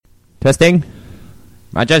Testing.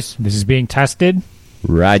 Rogers. This is being tested.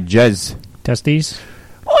 Rogers. Testes.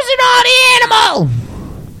 Who's an naughty animal?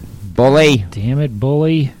 Bully. Damn it,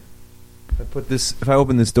 bully. If I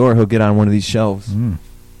open this door, he'll get on one of these shelves.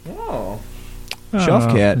 Oh.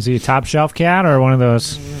 Shelf cat. Is he a top shelf cat or one of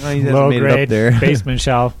those He hasn't low made it up grade there. basement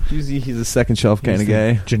shelf? Usually he's a second shelf kind of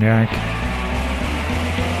guy. Generic.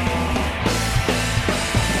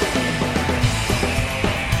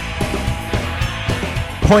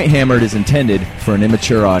 Point Hammered is intended for an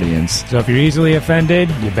immature audience. So if you're easily offended,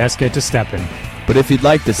 you best get to stepping. But if you'd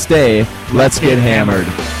like to stay, let's get hammered.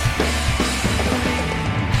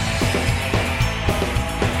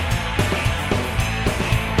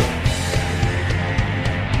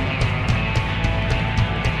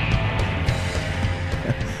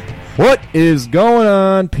 What is going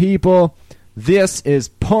on, people? This is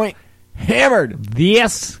Point Hammered.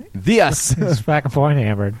 Yes. This. It's back and point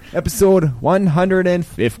hammered. Episode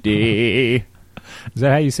 150. Is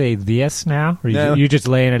that how you say this now? Or No. you just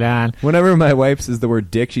laying it on? Whenever my wife says the word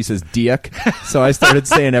dick, she says dick. So I started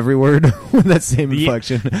saying every word with that same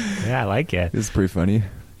inflection. Yeah, I like it. It's pretty funny.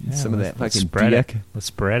 Yeah, Some of that let's fucking spread dick. it. Let's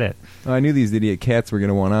spread it. Oh, I knew these idiot cats were going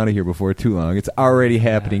to want out of here before too long. It's already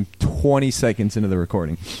happening 20 seconds into the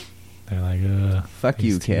recording. They're like, ugh. Fuck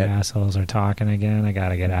These you, two cat. assholes are talking again. I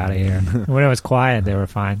gotta get out of here. When it was quiet, they were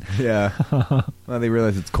fine. Yeah. Well, they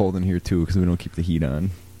realize it's cold in here, too, because we don't keep the heat on.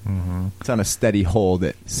 Mm-hmm. It's on a steady hold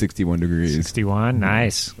at 61 degrees. 61,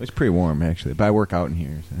 nice. It's pretty warm, actually. But I work out in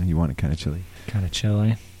here, so you want it kind of chilly. Kind of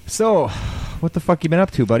chilly. So, what the fuck you been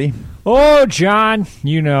up to, buddy? Oh, John,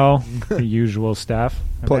 you know, the usual stuff.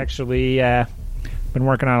 I've Plug- actually been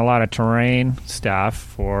working on a lot of terrain stuff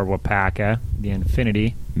for Wapaka, the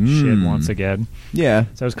Infinity shit once again. Yeah.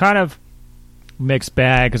 So it's kind of mixed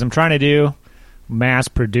bag because I'm trying to do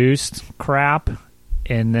mass-produced crap,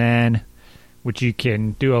 and then, which you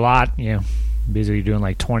can do a lot, you know, basically doing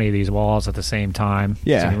like 20 of these walls at the same time.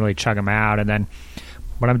 Yeah. So you can really chug them out, and then,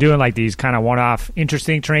 but I'm doing like these kind of one-off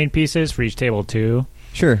interesting terrain pieces for each table too.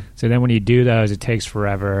 Sure. So then when you do those, it takes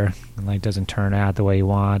forever and like doesn't turn out the way you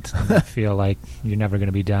want. And you feel like you're never going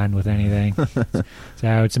to be done with anything.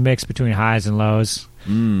 So it's a mix between highs and lows.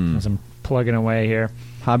 As I'm plugging away here.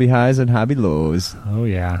 Hobby highs and hobby lows. Oh,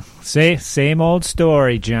 yeah. Same old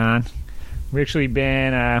story, John. We've actually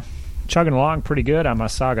been chugging along pretty good on my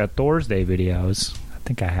Saga Thursday videos. I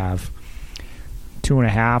think I have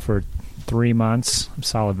 2.5 or 3 months of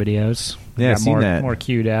solid videos. Yeah, Got I've seen that. More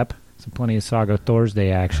queued up. So plenty of Saga Thursday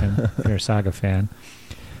action if you're a Saga fan.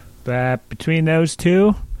 But between those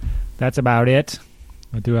two, that's about it.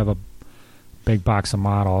 I do have a big box of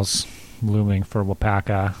models looming for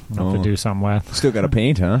Wapaka to do something with. Still got to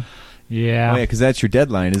paint, huh? Yeah. Oh, yeah, because that's your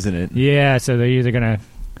deadline, isn't it? Yeah, so they're either going to...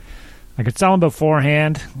 I could sell them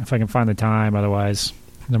beforehand if I can find the time. Otherwise,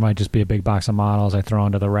 there might just be a big box of models I throw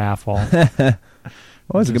into the raffle.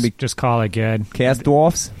 Oh, is it going to be Just call it good. cast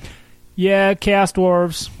dwarfs? Yeah, cast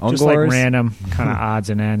dwarves, just like Ungors? random kind of odds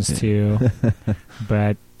and ends too.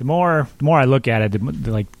 But the more I look at it,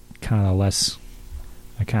 the like kind of less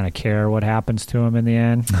I kind of care what happens to him in the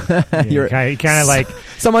end. You're kind of like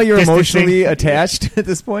somehow you're distancing- emotionally attached at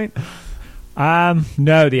this point.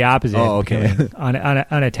 no, the opposite. Oh, okay. Becoming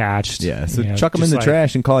unattached. Yeah, so you know, chuck them in just the like-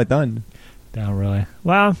 trash and call it done. Don't really.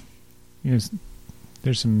 Well, you know,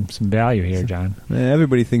 there's some value here, John.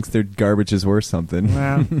 Everybody thinks their garbage is worth something.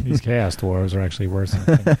 Well, these Chaos Dwarves are actually worth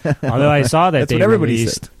something. Although I saw that That's they what everybody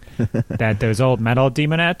released that those old metal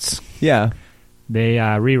demonettes, Yeah, they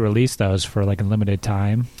re-released those for like a limited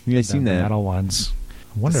time. you guys seen The that? metal ones.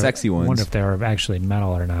 I wonder, sexy I ones. wonder if they were actually metal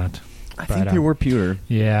or not. I think they were pewter.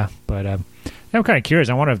 Yeah, but I'm kind of curious.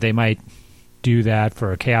 I wonder if they might do that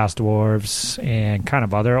for Chaos Dwarves and kind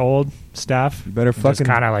of other old stuff. You better Just fucking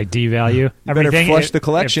kind of like devalue you better everything. flush if- the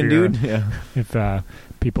collection, if you're- dude. Yeah, If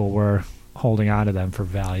people were holding on to them for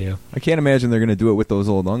value. I can't imagine they're gonna do it with those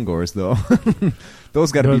old Ungors though.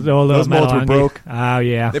 Those got to be Those those molds were metal broke. Oh,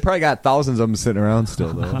 yeah. They probably got thousands of them sitting around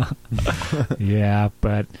still though. Yeah,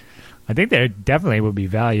 but I think there definitely would be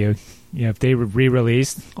value. You know, if they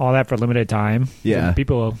re-released all that for a limited time, Yeah. then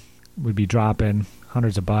people would be dropping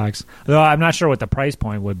hundreds of bucks. Though I'm not sure what the price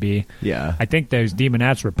point would be. Yeah, I think those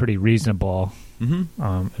demonettes were pretty reasonable,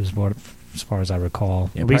 mm-hmm. As far as I recall.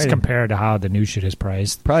 Yeah, At least probably- compared to how the new shit is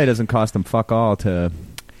priced. probably doesn't cost them fuck all to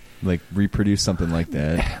like reproduce something like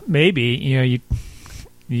that. Maybe, you know,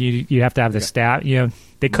 you have to have the staff. You know,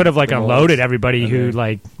 they could have like The molds. unloaded everybody who Okay.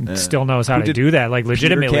 like still knows how Who to did do that, like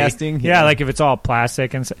legitimately. casting? Yeah, Yeah. like if it's all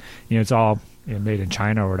plastic and you know it's all made in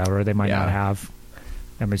China or whatever, they might Yeah. not have.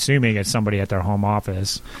 I'm assuming it's somebody at their home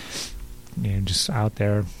office, you know, just out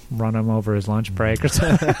there run him over his lunch break or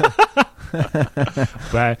something.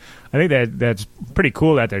 But I think that's pretty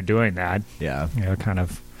cool that they're doing that. Yeah. You know, kind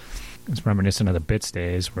of, it's reminiscent of the Bits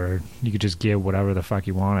days where you could just give whatever the fuck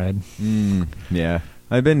you wanted. Yeah.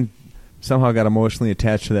 I've been somehow got emotionally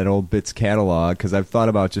attached to that old Bits catalog because I've thought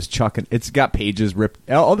about just chucking. It's got pages ripped.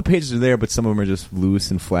 All the pages are there, but some of them are just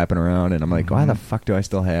loose and flapping around. And I'm like, why the fuck do I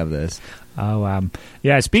still have this? Oh,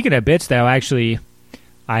 yeah. Speaking of Bits, though, actually,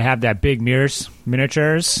 I have that big Mears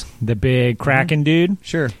miniatures, the big Kraken dude.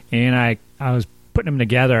 Sure. And I was putting them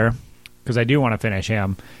together because I do want to finish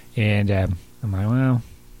him. And I'm like, well,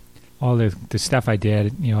 all the stuff I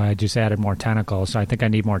did, you know, I just added more tentacles. So I think I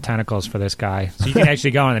need more tentacles for this guy. So you can actually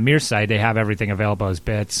go on the Mears site. They have everything available as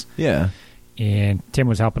bits. Yeah. And Tim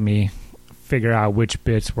was helping me figure out which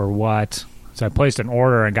bits were what. So I placed an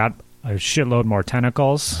order and got a shitload more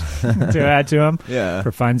tentacles to add to them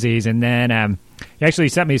for funsies. And then he actually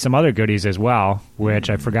sent me some other goodies as well, which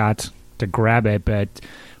I forgot to grab it. But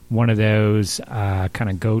one of those kind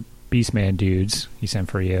of goat Beastman dudes he sent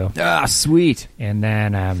for you. Ah, sweet. And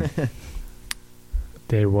then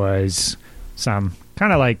there was some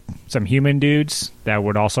kind of like some human dudes that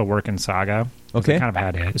would also work in Saga. Okay. They kind of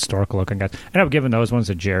had a historical looking guys. I ended up giving those ones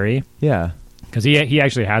to Jerry. Yeah. Because he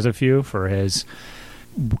actually has a few for his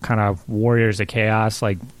kind of Warriors of Chaos,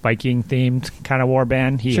 like Viking themed kind of war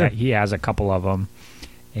band. He has a couple of them.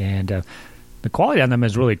 And the quality on them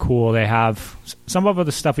is really cool. They have some of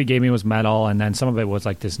the stuff he gave me was metal, and then some of it was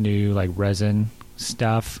like this new like resin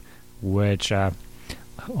stuff, which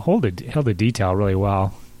held the detail really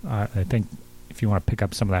well. I think if you want to pick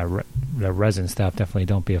up some of that the resin stuff, definitely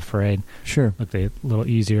don't be afraid. Sure, look a little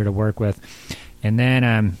easier to work with. And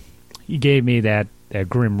then he gave me that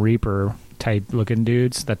Grim Reaper type looking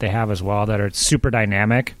dudes that they have as well that are super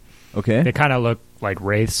dynamic. Okay, they kind of look like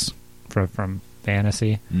wraiths from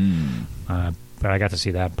Fantasy. But I got to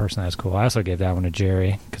see that in person. That's cool. I also gave that one to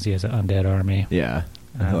Jerry because he has an undead army. Yeah.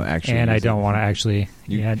 And I don't want to actually...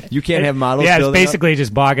 You can't have models. Yeah, it's basically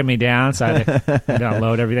just bogging me down, so I don't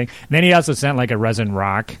load everything. And then he also sent like a resin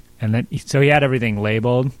rock, and then so he had everything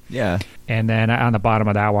labeled. Yeah. And then on the bottom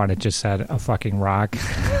of that one, it just said a fucking rock,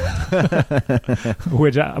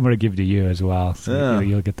 which I'm going to give to you as well. So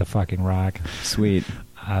you'll get the fucking rock. Sweet.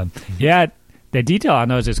 Yeah, the detail on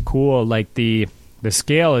those is cool. Like the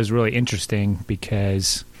scale is really interesting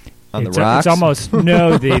because on the rocks? It's almost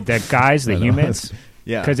the guys, the humans.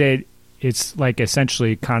 Yeah, because it's like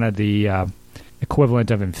essentially kind of the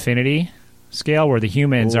equivalent of Infinity scale, where the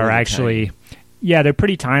humans are actually they're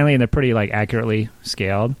pretty tiny and they're pretty like accurately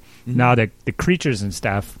scaled. Mm-hmm. Now the creatures and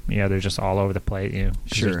stuff, they're just all over the place.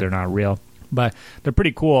 Sure, they're not real, but they're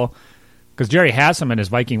pretty cool because Jerry has them in his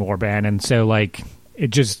Viking warband, and so like it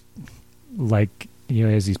just like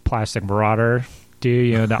has these plastic marauder.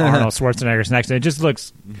 The Arnold Schwarzenegger's next to it. It just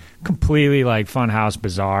looks completely like Funhouse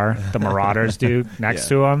Bizarre. The Marauders do next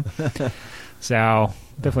to him. So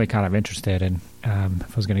definitely kind of interested in if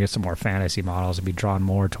I was going to get some more fantasy models, I'd be drawn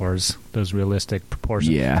more towards those realistic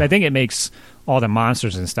proportions. Yeah. But I think it makes all the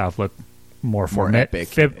monsters and stuff look more epic.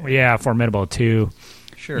 Formidable too.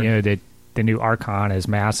 Sure. The new Archon is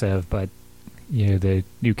massive, but the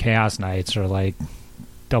new Chaos Knights are like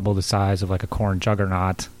double the size of like a Khorne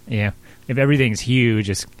Juggernaut. Yeah. If everything's huge,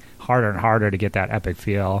 it's harder and harder to get that epic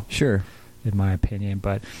feel. Sure. In my opinion.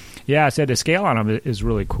 But yeah, I said the scale on them is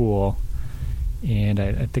really cool. And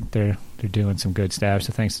I think they're doing some good stuff.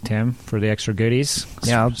 So thanks to Tim for the extra goodies.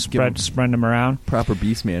 Yeah, I'll spread them around. Proper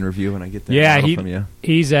Beastman review when I get that from you.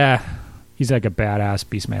 He's like a badass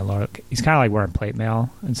Beastman look. He's kind of like wearing plate mail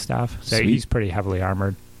and stuff. So he's pretty heavily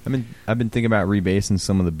armored. I've been thinking about rebasing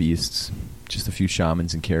some of the beasts, just a few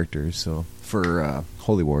shamans and characters. So for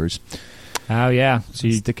Holy Wars. Oh yeah, so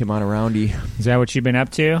you stick him on a roundy. Is that what you've been up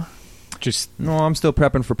to? No, I'm still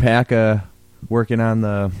prepping for PACA, working on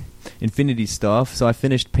the Infinity stuff. So I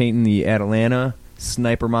finished painting the Atalanta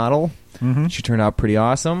sniper model. Mm-hmm. She turned out pretty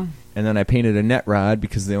awesome. And then I painted a net rod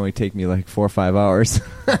because they only take me like 4 or 5 hours.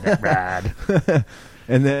 Net rod.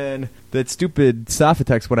 And then that stupid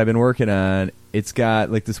Sophatex, what I've been working on, it's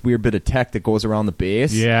got like this weird bit of tech that goes around the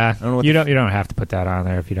base. Yeah, I don't know you don't have to put that on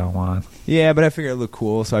there if you don't want. Yeah, but I figured it looked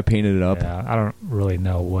cool, so I painted it up. Yeah, I don't really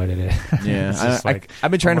know what it is. Yeah,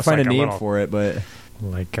 I've been trying to find a name for it, but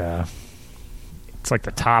like it's like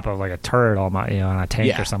the top of like a turret on a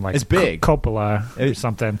tank or something. Like it's big, cupola or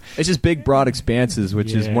something. It's just big, broad expanses,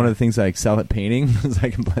 which is one of the things I excel at painting, because I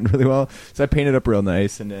can blend really well. So I painted up real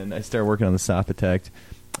nice, and then I started working on the Sophatex.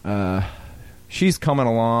 She's coming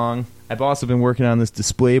along. I've also been working on this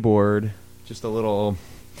display board, just a little,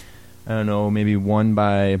 I don't know, maybe 1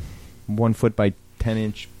 foot by 10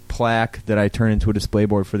 inch plaque that I turn into a display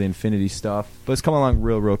board for the Infinity stuff. But it's coming along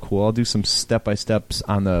real cool. I'll do some step-by-steps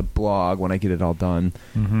on the blog when I get it all done.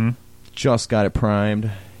 Mm-hmm. Just got it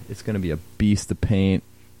primed. It's going to be a beast to paint.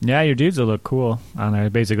 Yeah, your dudes will look cool on there.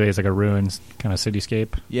 Basically, it's like a ruins kind of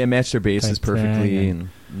cityscape. Yeah, match their bases Type thing, perfectly. and-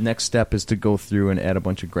 And next step is to go through and add a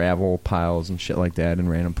bunch of gravel piles and shit like that in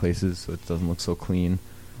random places so it doesn't look so clean.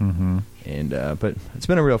 Mm-hmm. And but it's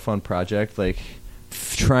been a real fun project. Like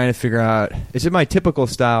trying to figure out, it's in my typical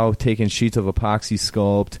style, taking sheets of epoxy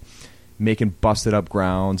sculpt, making busted up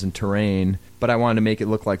grounds and terrain. But I wanted to make it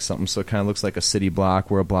look like something, so it kind of looks like a city block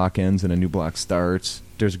where a block ends and a new block starts.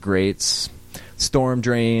 There's grates, storm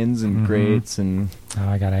drains, and grates, and Oh,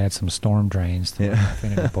 I gotta add some storm drains to Yeah.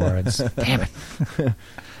 Infinity boards. Damn it!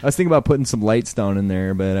 I was thinking about putting some lights down in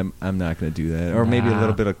there, but I'm not going to do that. Or maybe a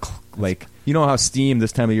little bit of like, you know how steam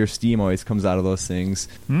this time of year, steam always comes out of those things.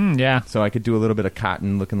 Yeah. So I could do a little bit of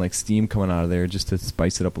cotton looking like steam coming out of there just to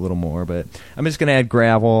spice it up a little more. But I'm just going to add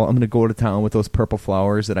gravel. I'm going to go to town with those purple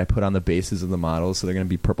flowers that I put on the bases of the models. So they're going to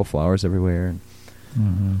be purple flowers everywhere.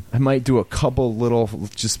 Mm-hmm. I might do a couple little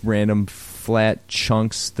just random flat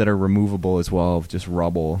chunks that are removable as well of just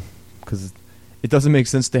rubble. Because it doesn't make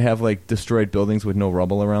sense to have like destroyed buildings with no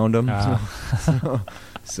rubble around them.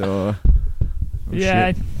 So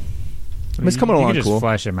Yeah. shit. It's coming you along can just cool.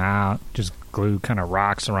 flesh them out. Just glue kind of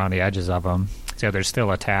rocks around the edges of them, so they're still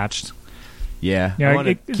attached. Yeah, Yeah, I want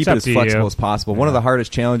to it's keep up it as to flexible you. as possible. One of the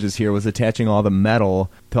hardest challenges here was attaching all the metal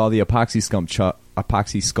to all the epoxy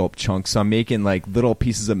sculpt chunks. So I'm making like little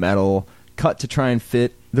pieces of metal cut to try and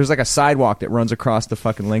fit. There's like a sidewalk that runs across the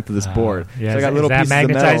fucking length of this board. yeah, so I got is little that pieces of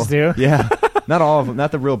metal. magnetized too? Yeah, not all of them,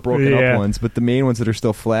 not the real broken Yeah. up ones, but the main ones that are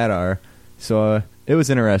still flat are. So it was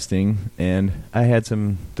interesting, and there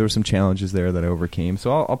were some challenges there that I overcame.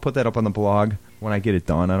 So I'll put that up on the blog when I get it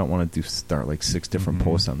done. I don't want to start like 6 different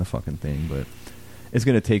posts on the fucking thing, but it's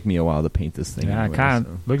going to take me a while to paint this thing. Yeah, anyway, it kind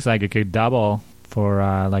so. of looks like it could double for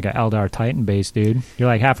like an Eldar Titan base, dude. You're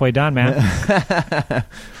like halfway done, man.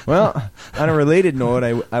 Well, on a related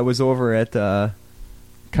note, I was over at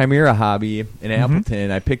Chimera Hobby in Appleton.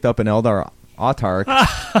 I picked up an Eldar Autark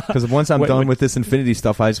because once I'm done with this Infinity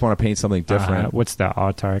stuff, I just want to paint something different. What's the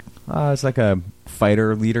Autark? It's like a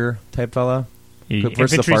fighter leader type fella. Versus the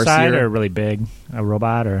Infantry side Farseer. or really big? A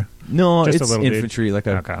robot or? No, Just a it's little dude. infantry, like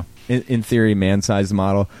a Okay. in theory man-sized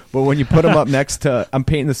model. But when you put them up next to, I'm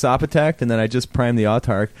painting the Sopatech, and then I just primed the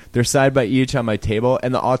Autark. They're side by each on my table,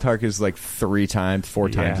 and the Autark is like 4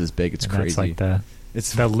 times as big. It's And crazy. That's like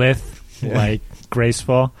It's the lithe, Yeah. like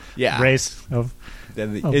graceful Yeah. grace of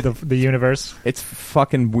and the universe. it's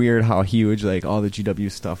fucking weird how huge like all the GW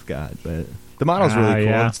stuff got, but the model's really cool.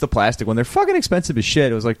 Yeah. It's the plastic one. They're fucking expensive as shit.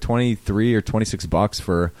 It was like $23 or $26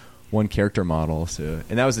 for one character model. So,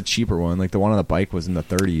 and that was the cheaper one. Like the one on the bike was in the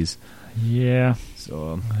 30s. Yeah,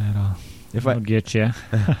 So that'll get you.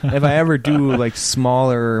 if I ever do like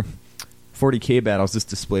smaller 40K battles, this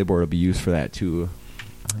display board will be used for that too.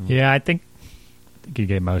 Yeah, I think you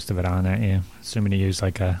get most of it on that. Yeah, assuming you use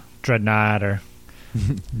like a dreadnought or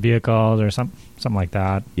vehicles or something like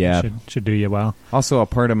that. Yeah. should do you well. Also, a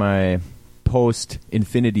part of my post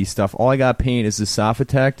Infinity stuff, all I got paint is the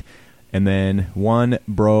Sophatech, and then one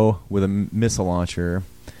bro with a missile launcher,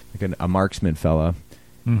 like a marksman fella,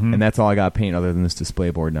 Mm-hmm. and that's all I got paint other than this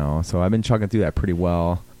display board now. So I've been chugging through that pretty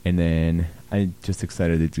well, and then I'm just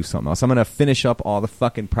excited to do something else. I'm gonna finish up all the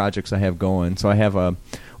fucking projects I have going. So I have a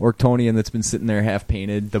Orktonian that's been sitting there half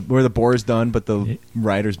painted, where the bore's done, but the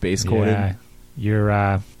rider's base coated.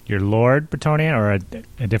 Yeah, your Lord Bretonian or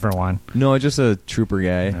a different one? No, just a trooper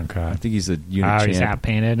guy. Okay. I think he's a unit He's champ. half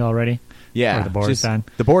painted already. Yeah, Or the board is done.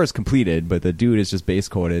 The board is completed, but the dude is just base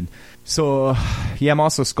coated. So, yeah, I'm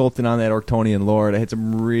also sculpting on that Orktonian Lord. I had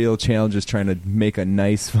some real challenges trying to make a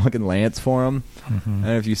nice fucking lance for him. I don't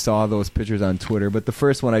know if you saw those pictures on Twitter, but the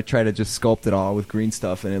first one I tried to just sculpt it all with green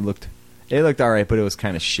stuff, and it looked all right, but it was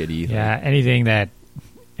kind of shitty. Yeah, anything that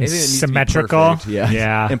Anything that is needs to be symmetrical. perfect, yeah,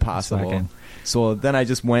 yeah, impossible. fucking- So then I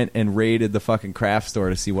just went and raided the fucking craft store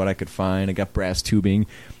to see what I could find. I got brass tubing,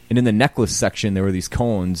 and in the necklace section there were these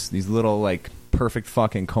cones, these little like perfect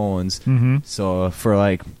fucking cones. So for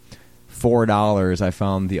like $4, I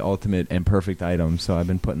found the ultimate and perfect item. So I've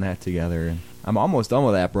been putting that together. I'm almost done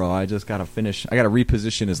with that, bro. I just gotta finish. I gotta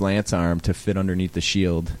reposition his lance arm to fit underneath the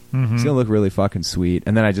shield. It's gonna look really fucking sweet.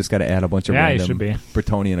 And then I just gotta add a bunch of Yeah, it random should be.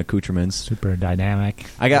 Bretonian accoutrements. super dynamic.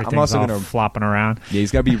 I'm Everything's also all gonna- flopping around. Yeah,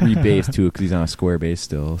 he's got to be rebased too because he's on a square base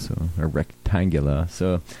still, so or rectangular.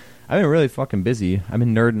 So I've been really fucking busy. I've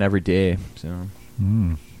been nerding every day. So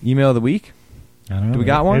email of the week. I don't know. Do we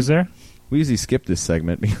got one? Is there? We usually skip this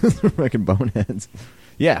segment because we're fucking boneheads.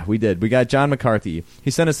 Yeah, we did. We got John McCarthy.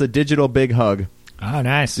 He sent us a digital big hug. Oh,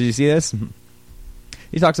 nice. Did you see this?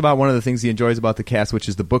 He talks about one of the things he enjoys about the cast, which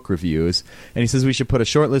is the book reviews. And he says we should put a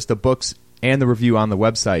short list of books and the review on the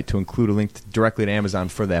website to include a link directly to Amazon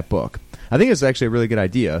for that book. I think it's actually a really good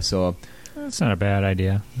idea. So That's not a bad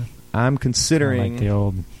idea. I'm I considering... like the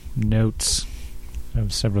old notes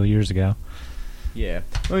of several years ago. Yeah.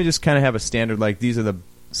 Let me just kind of have a standard, like, these are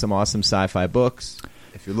some awesome sci-fi books.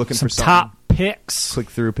 If you're looking Some for something, top picks. click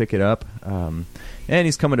through, pick it up. And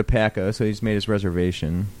he's coming to PACA, so he's made his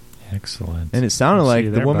reservation. Excellent. And it sounded See like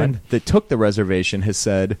you the there, woman bud. that took the reservation has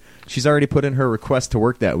said she's already put in her request to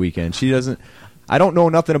work that weekend. She doesn't... I don't know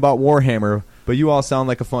nothing about Warhammer, but you all sound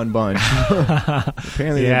like a fun bunch.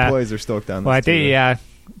 Apparently the Yeah. employees are stoked on this. Well, I too. think,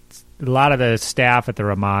 a lot of the staff at the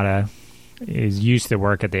Ramada is used to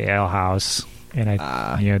work at the ale house,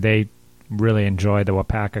 and they really enjoy the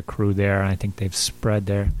Wapaka crew there, and I think they've spread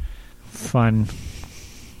their fun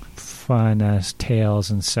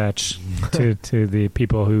tales and such to the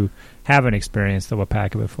people who haven't experienced the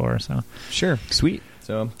Wapaka before. So Sure. Sweet.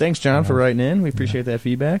 So thanks, John, for writing in. We appreciate that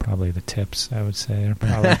feedback. probably the tips, I would say, are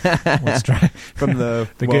probably what's trying From the,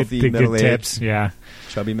 the wealthy, good middle-aged, tips. Yeah.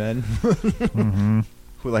 chubby men hmm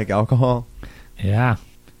who like alcohol. Yeah.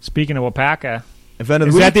 Speaking of Wapaka, Event of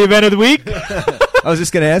is the week. that the event of the week? I was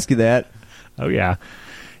just going to ask you that. Oh, yeah.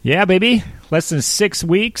 Yeah, baby. Less than 6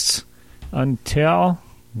 weeks until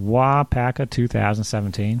Wapaka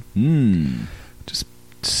 2017. Just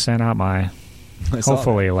sent out my I saw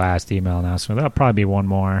hopefully last email announcement. There'll probably be one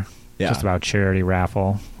more. Yeah. Just about charity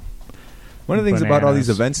raffle. One of the things about all these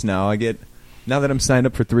Bananas. events now that I'm signed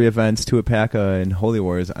up for 3 events, 2 at PACA and Holy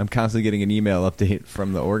Wars, I'm constantly getting an email update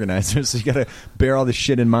from the organizers. So you got to bear all this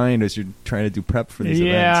shit in mind as you're trying to do prep for these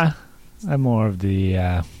events. Yeah. I'm more of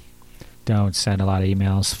the don't send a lot of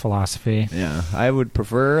emails philosophy. Yeah, I would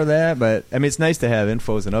prefer that, but I mean, it's nice to have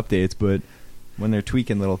infos and updates, but when they're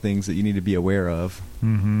tweaking little things that you need to be aware of,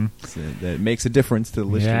 that makes a difference to the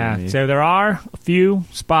listener. Yeah. and me. So there are a few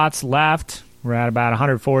spots left. We're at about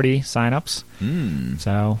 140 signups.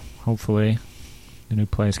 So hopefully the new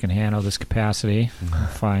place can handle this capacity. We'll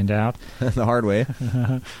find out. The hard way.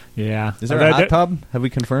 Yeah. Is there a hot tub? Have we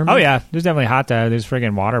confirmed? Oh, yeah. There's definitely a hot tub. There's a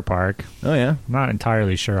friggin' water park. Oh, yeah. I'm not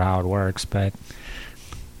entirely sure how it works, but...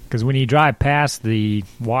 Because when you drive past, the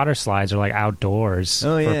water slides are like outdoors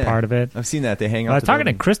Oh, yeah. for part of it. I've seen that. They hang I out. was talking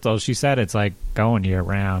to Crystal. She said it's like going year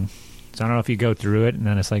round. So I don't know if you go through it and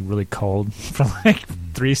then it's like really cold for like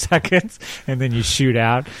 3 seconds and then you shoot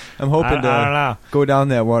out. I'm hoping I don't know. go down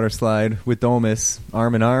that water slide with Domus,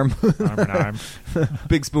 arm in arm. Arm in arm.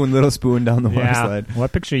 Big spoon, little spoon down the water Yeah. slide. Well, I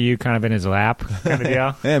picture you kind of in his lap kind of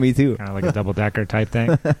deal. Yeah, me too. Kind of like a double-decker type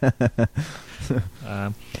thing.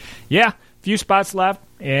 Yeah, few spots left.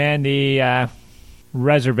 And the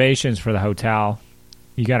reservations for the hotel,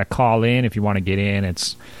 you got to call in if you want to get in.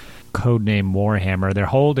 It's codename Warhammer. They're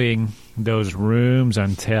holding those rooms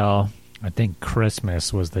until I think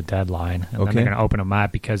Christmas was the deadline. And then they're going to open them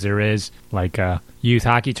up because there is like a youth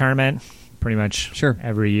hockey tournament pretty much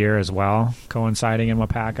every year as well, coinciding in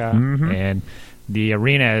Wapaka. And the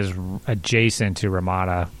arena is adjacent to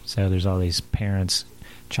Ramada, so there's all these parents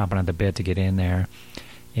chomping at the bit to get in there.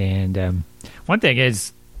 And one thing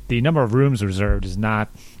is the number of rooms reserved is not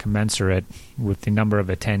commensurate with the number of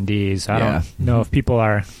attendees. I don't know if people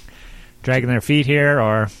are dragging their feet here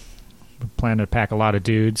or plan to pack a lot of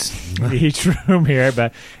dudes in each room here.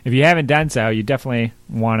 But if you haven't done so, you definitely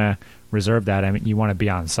want to reserve that. I mean, you want to be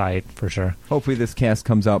on site for sure. Hopefully this cast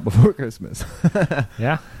comes out before Christmas.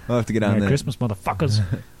 Yeah. I'll have to get on Merry that. Christmas, motherfuckers.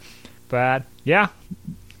 But, yeah,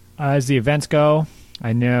 as the events go,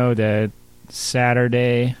 I know that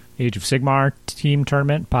Saturday Age of Sigmar team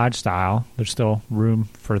tournament, pod style, there's still room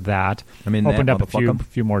for that. I mean, Opened that, up a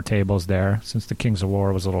few more tables there since the Kings of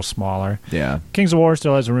War was a little smaller. Yeah. Kings of War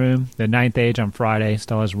still has room. The Ninth Age on Friday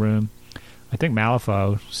still has room. I think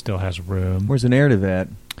Malifaux still has room. Where's the narrative at?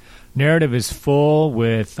 Narrative is full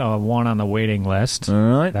with one on the waiting list. All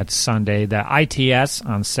right. That's Sunday. The ITS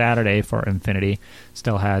on Saturday for Infinity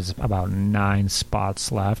still has about 9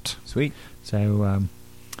 spots left. Sweet. So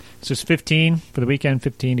it's just 15 for the weekend,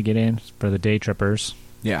 15 to get in for the day trippers.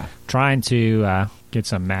 Yeah. Trying to get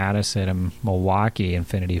some Madison and Milwaukee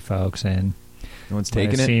Infinity folks in. No one's But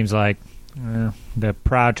taking it? seems like the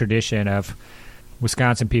proud tradition of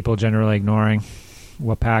Wisconsin people generally ignoring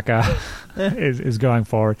Wapaka is going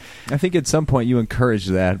forward. I think at some point you encourage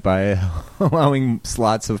that by allowing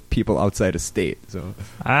slots of people outside of state. So,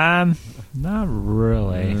 Not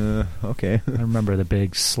really. Okay. I remember the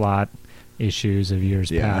big slot issues of years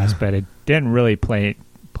Yeah. past, but it didn't really play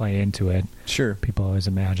into it. Sure. People always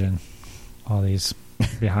imagine all these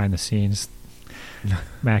behind the scenes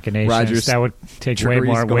machinations Rogers that would take way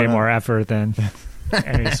trickeries going on. more effort than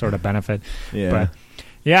any sort of benefit. Yeah. But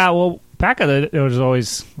yeah, well, PACA,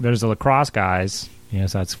 there's the lacrosse guys.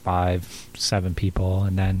 So that's 5-7 people,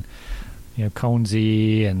 and then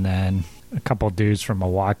Conzi, and then a couple dudes from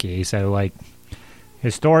Milwaukee. So like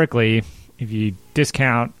historically, if you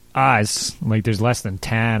discount us, like there's less than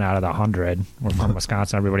 10 out of the 100. We're from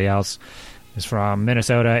Wisconsin. Everybody else is from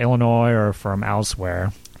Minnesota, Illinois, or from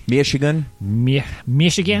elsewhere. Michigan.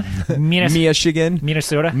 Michigan. Michigan.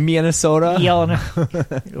 Minnesota. Minnesota.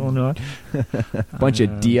 Illinois. Bunch of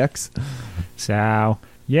DX. So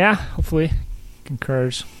yeah, hopefully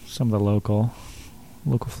encourage some of the local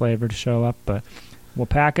flavor to show up. But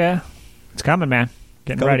PACA, it's coming, man.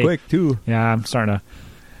 Getting ready. Quick too. Yeah, I'm starting to.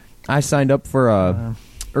 I signed up for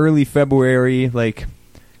early February, like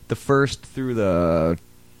the 1st through the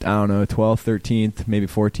 12th, 13th, maybe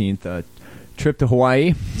 14th trip to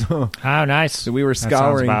Hawaii. Oh, nice. So we were That sounds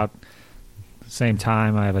scouring. about the same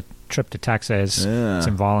time. I have a trip to Texas. Yeah. It's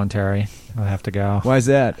involuntary. I'll have to go. Why is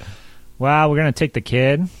that? Well, we're going to take the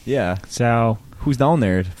kid. Yeah. So Who's down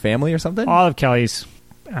there? Family or something? all of Kelly's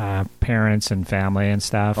parents and family and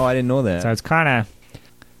stuff. Oh, I didn't know that. So it's kind of,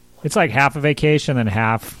 it's like half a vacation and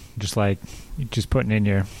half just like, just putting in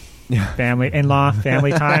your family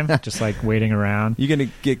time, just like waiting around. You gonna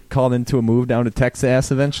get called into a move down to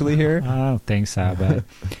Texas eventually here? I don't think so, but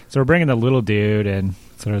so we're bringing the little dude, and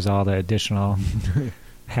so there's all the additional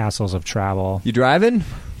hassles of travel. You driving?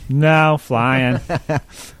 No, flying.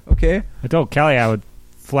 Okay. I told Kelly I would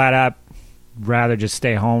flat out rather just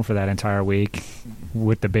stay home for that entire week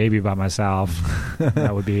with the baby by myself.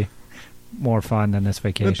 That would be more fun than this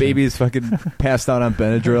vacation. The baby is fucking passed out on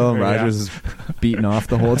Benadryl, and Yeah. Rogers is beating off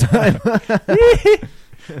the whole time.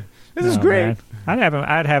 This is great. Man.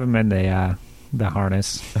 I'd have him in the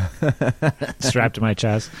harness strapped to my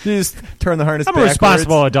chest. You just turn the harness I'm a backwards.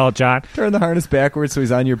 responsible adult, John. Turn the harness backwards so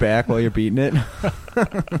he's on your back while you're beating it.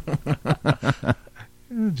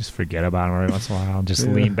 Just forget about him every once in a while. Just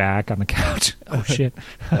lean back on the couch. Oh shit!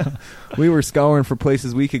 We were scouring for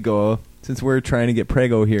places we could go since we're trying to get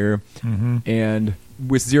Prego here, and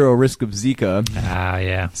with zero risk of Zika. Ah,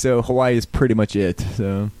 yeah. So Hawaii is pretty much it.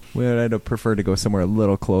 So I'd prefer to go somewhere a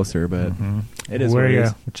little closer, but it is Where what it you?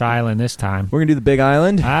 is. Which island this time? We're gonna do the Big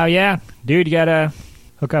Island. Oh yeah, dude, you gotta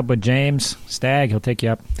hook up with James Stagg. He'll take you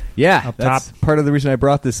up. Yeah, Up that's top. part of the reason I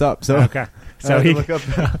brought this up. So Okay. So I he, have to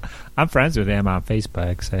look up. I'm friends with him on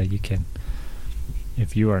Facebook, so you can,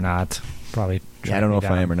 if you are not, probably. Yeah, I don't know if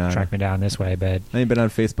I am or not. Track me down this way, but I ain't been on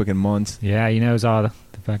Facebook in months. yeah, he knows all the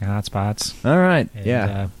fucking hot spots. All right, And,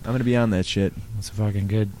 yeah, I'm gonna be on that shit. It's a fucking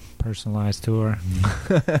good personalized tour.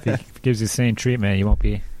 if he gives you the same treatment, you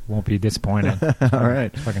won't be disappointed. All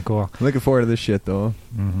right, It's fucking cool. looking forward to this shit though.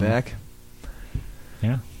 Mhm. Back.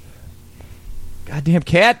 Yeah. Goddamn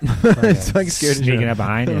cat! It's fucking scared of Sneaking you. up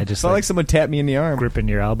behind you, just Felt like like someone tapped me in the arm. gripping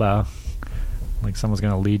your elbow, like someone's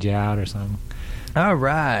gonna lead you out or something. All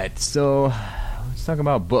right, so let's talk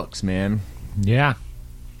about books, man. Yeah.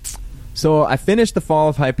 So I finished The Fall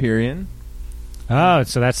of Hyperion. Oh,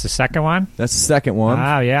 so that's the second one. That's the second one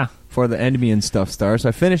Wow. Yeah. for the Endymion stuff star. So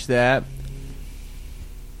I finished that,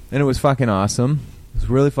 and it was fucking awesome. It was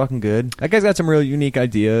really fucking good. That guy's got some real unique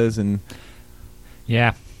ideas, and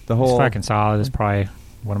Yeah. the whole It's fucking solid. It's probably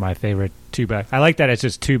one of my favorite 2 books. I like that it's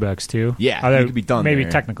just 2 books too. Yeah, Although you could be done maybe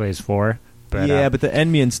there. technically it's 4. But yeah, but the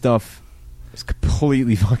Endymion stuff is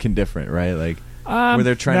completely fucking different, right? Like where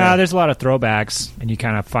they're trying to. there's a lot of throwbacks, and you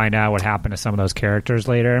kind of find out what happened to some of those characters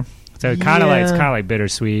later. So it's kind of like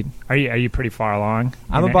bittersweet. Are you pretty far along?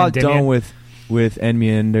 I'm in about Endymion? done with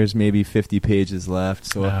Endymion. There's maybe 50 pages left,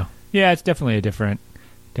 so No. Yeah, it's definitely a different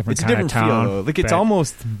it's a kind different of tone. feel. Like it's but-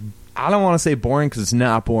 almost. I don't want to say boring because it's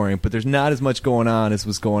not boring, but there's not as much going on as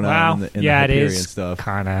was going on in the yeah, it Hyperion is stuff.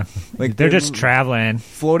 kind of Like they're just traveling,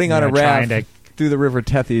 floating on a trying raft to- through the River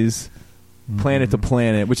Tethys, planet to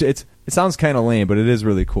planet, which it sounds kind of lame, but it is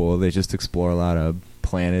really cool. They just explore a lot of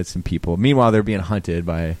planets and people. Meanwhile, they're being hunted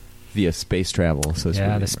via space travel. So it's yeah,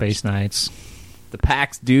 really the Space Knights. the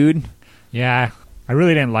Pax, dude. Yeah, I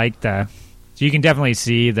really didn't like the. So you can definitely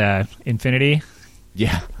see the Infinity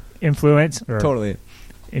Yeah, influence or totally.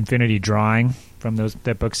 Infinity drawing from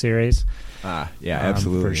that book series. Yeah,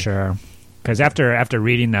 absolutely for sure. Because after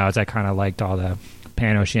reading those, I kind of liked all the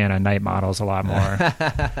Pan-Oceania night models a lot more.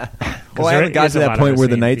 Well, I haven't got to that point where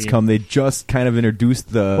the knights come. They just kind of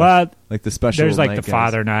introduced the the special. There's like knight the guys.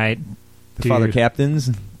 Father Knight, the Father dude.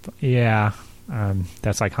 Captains. Yeah,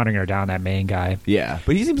 that's like hunting her down. That main guy. Yeah,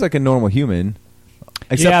 but he seems like a normal human.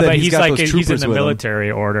 Except yeah, that but he's got like those he's in troopers the with him. military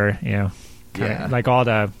order. You know, Yeah. like all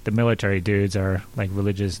the military dudes are like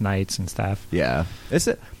religious knights and stuff. Yeah,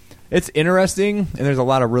 it's interesting, and there's a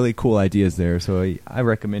lot of really cool ideas there. So I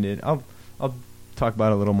recommend it. I'll talk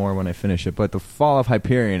about it a little more when I finish it. But the Fall of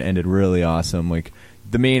Hyperion ended really awesome. Like,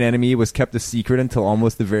 the main enemy was kept a secret until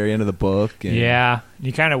almost the very end of the book. And Yeah,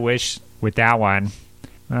 you kind of wish with that one,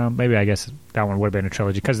 maybe I guess that one would have been a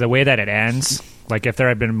trilogy, because the way that it ends, like if there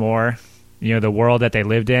had been more, the world that they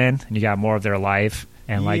lived in, and you got more of their life,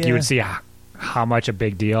 and like you would see how much a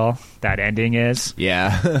big deal that ending is.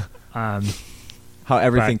 Yeah. How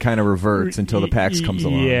everything kind of reverts until the PAX comes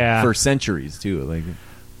along. Yeah. For centuries, too. Like,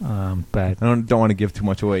 but I don't want to give too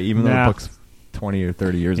much away, even though the book's 20 or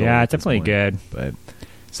 30 years old. Yeah, it's definitely good. But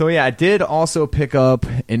so, yeah, I did also pick up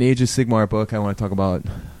an Age of Sigmar book I want to talk about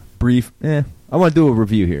brief. I want to do a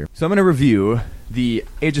review here. So I'm going to review the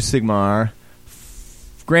Age of Sigmar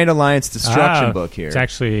Grand Alliance Destruction book here. It's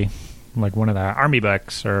actually like one of the army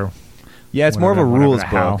books. Yeah, it's more of a rules book.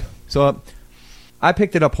 How. So I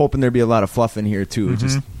picked it up hoping there'd be a lot of fluff in here, too,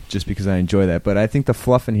 just because I enjoy that. But I think the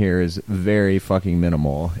fluff in here is very fucking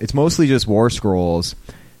minimal. It's mostly just War Scrolls.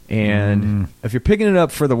 And if you're picking it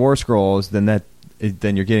up for the War Scrolls, then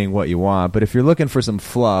you're getting what you want. But if you're looking for some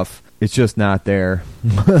fluff, it's just not there.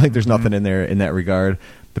 Like, there's nothing in there in that regard.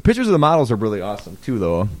 The pictures of the models are really awesome, too,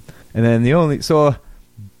 though. And then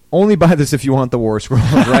only buy this if you want the War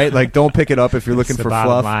Scrolls, right? Like, don't pick it up if you're looking for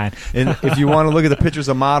fluff. Line. And if you want to look at the pictures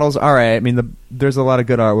of models, all right. I mean, there's a lot of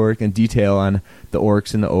good artwork and detail on the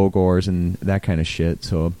orcs and the ogres and that kind of shit.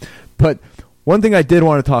 So, but one thing I did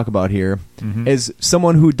want to talk about here is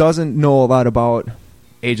someone who doesn't know a lot about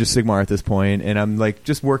Age of Sigmar at this point, and I'm like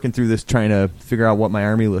just working through this, trying to figure out what my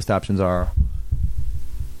army list options are.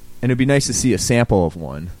 And it'd be nice to see a sample of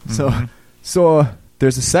one. So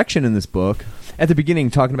there's a section in this book at the beginning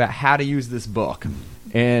talking about how to use this book,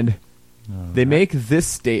 and they make this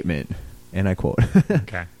statement, and I quote,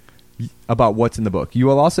 Okay. about what's in the book. You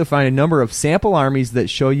will also find a number of sample armies that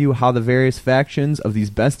show you how the various factions of these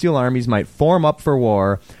bestial armies might form up for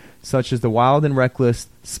war, such as the wild and reckless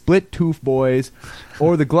Split Tooth Boys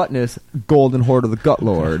or the gluttonous Golden Horde of the Gut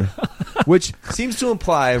Lord, which seems to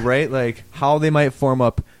imply, right, like how they might form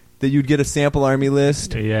up, that you'd get a sample army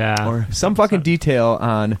list or some fucking detail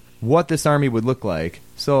on what this army would look like.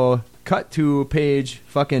 So cut to page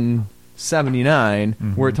fucking 79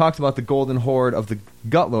 where it talks about the Golden Horde of the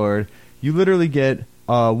Gut Lord. You literally get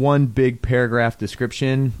one big paragraph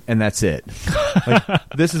description, and that's it. Like,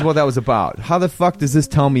 this is what that was about. How the fuck does this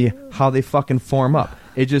tell me how they fucking form up?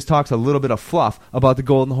 It just talks a little bit of fluff about the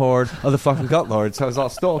Golden Horde of the fucking Gut Lord. So I was all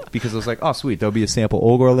stoked because I was like, oh, sweet, there'll be a sample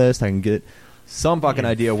ogre list. I can get some fucking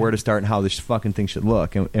idea where to start and how this fucking thing should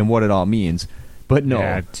look and what it all means. But no.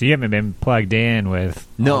 Yeah, so you haven't been plugged in with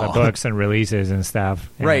all the books and releases and stuff.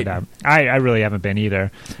 And, right. I really haven't been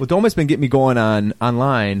either. Well, Doma's been getting me going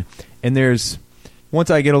online, and once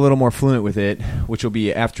I get a little more fluent with it, which will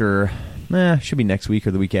be should be next week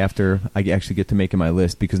or the week after, I actually get to making my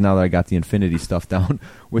list, because now that I got the Infinity stuff down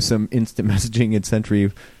with some instant messaging and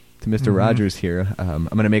Sentry to Mr. Rogers here, I'm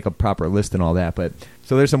going to make a proper list and all that. But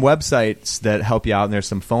so there's some websites that help you out, and there's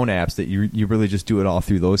some phone apps that you really just do it all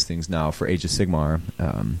through those things now for Age of Sigmar,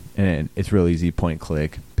 and it's really easy, point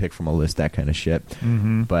click, pick from a list, that kind of shit.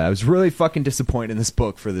 But I was really fucking disappointed in this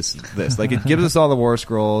book for this. Like, it gives us all the War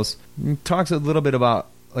Scrolls, talks a little bit about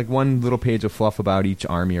like one little page of fluff about each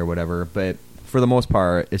army or whatever, but for the most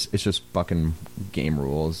part, it's just fucking game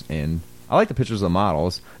rules. And I like the pictures of the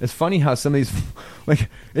models. It's funny how some of these, like,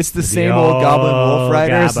 it's the same old Goblin Wolf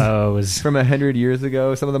Riders Gabos from 100 years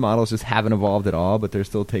ago. Some of the models just haven't evolved at all, but they're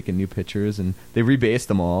still taking new pictures, and they rebased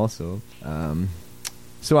them all. So I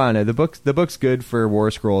don't know. The book's good for War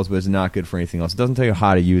Scrolls, but it's not good for anything else. It doesn't tell you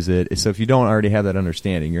how to use it. So if you don't already have that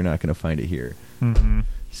understanding, you're not going to find it here.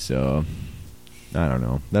 So I don't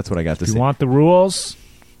know. That's what I got to say. If you want the rules,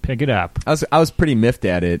 pick it up. I was pretty miffed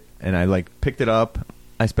at it, and I like picked it up.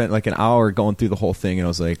 I spent like an hour going through the whole thing, and I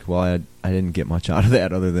was like, well, I didn't get much out of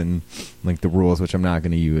that other than like the rules, which I'm not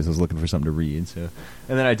going to use. I was looking for something to read. So,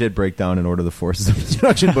 and then I did break down and order the Forces of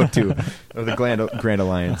Destruction book too, or the Grand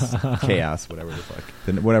Alliance Chaos, whatever the fuck,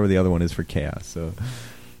 whatever the other one is for Chaos. So,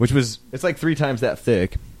 it's like 3 times that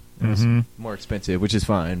thick. It's more expensive, which is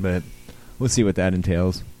fine, but we'll see what that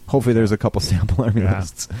entails. Hopefully there's a couple sample army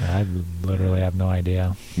lists. I literally have no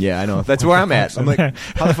idea. Yeah, I know. That's where I'm at. I'm like,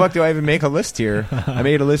 how the fuck do I even make a list here? I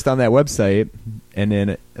made a list on that website, and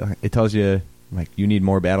then it tells you, like, you need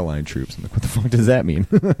more battle line troops. I'm like, what the fuck does that mean?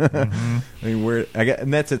 I mean,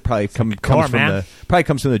 and that's it. Probably comes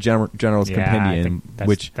from the General's Compendium,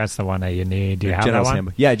 that's the one that you need. Do you have General's that one?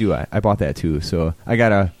 Handbook. Yeah, I do. I bought that too. So I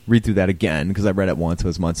gotta read through that again because I read it once. It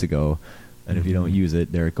was months ago, and if you don't use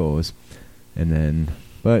it, there it goes. And then.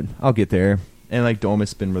 But I'll get there. And, like,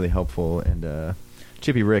 Domus has been really helpful. And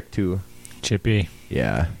Chippy Rick, too. Chippy.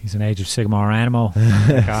 Yeah. He's an Age of Sigmar animal.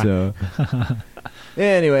 So,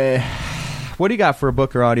 Anyway, what do you got for a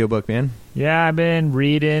book or audiobook, man? Yeah, I've been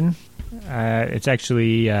reading. It's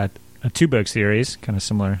actually a 2-book series, kind of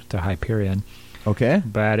similar to Hyperion. Okay.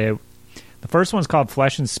 But the first one's called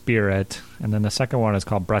Flesh and Spirit, and then the second one is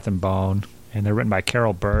called Breath and Bone, and they're written by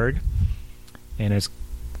Carol Berg. And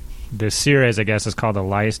this series, I guess, is called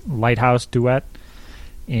the Lighthouse Duet.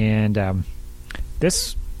 And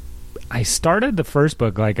I started the first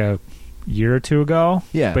book like a year or two ago.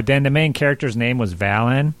 Yeah. But then the main character's name was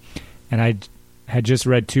Valen, and I had just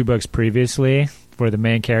read 2 books previously where the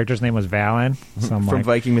main character's name was Valen. So I'm From like,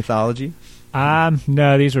 Viking mythology?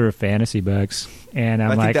 no, these were fantasy books. And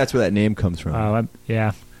I'm I like, think that's where that name comes from. oh,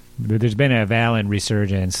 yeah. There's been a Valen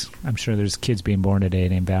resurgence. I'm sure there's kids being born today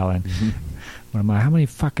named Valen. But I'm like, how many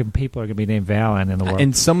fucking people are going to be named Valen in the world?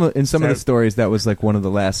 In some of the stories, that was like one of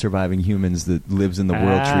the last surviving humans that lives in the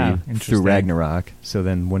world tree interesting. through Ragnarok. So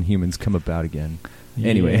then when humans come about again.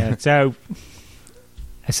 Anyway. Yeah, so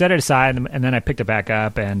I set it aside, and then I picked it back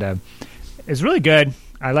up, and it's really good.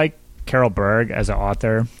 I like Carol Berg as an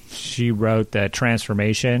author. She wrote the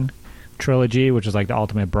Transformation trilogy, which is like the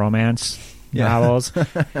ultimate bromance novels.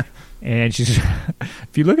 And she's,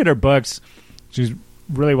 if you look at her books, she's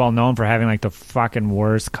really well known for having like the fucking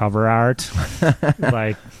worst cover art,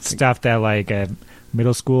 like stuff that like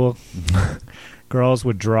middle school girls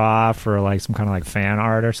would draw for like some kind of like fan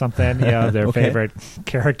art or something, their favorite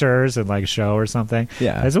characters in like a show or something.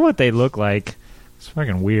 Yeah, that's what they look like. It's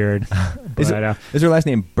fucking weird. But, is her last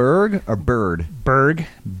name Berg or Bird? Berg,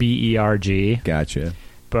 B-E-R-G. Gotcha.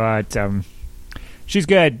 But she's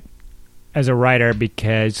good as a writer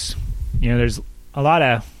because there's a lot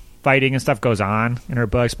of fighting and stuff goes on in her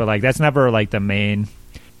books, but like that's never like the main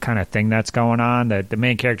kind of thing that's going on. The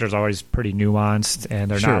main character is always pretty nuanced,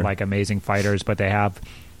 and they're not like amazing fighters, but they have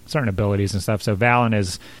certain abilities and stuff. So Valen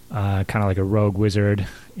is kind of like a rogue wizard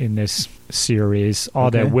in this series.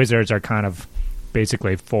 All the wizards are kind of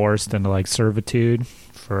basically forced into like servitude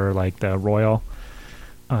for like the royal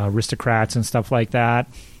aristocrats and stuff like that.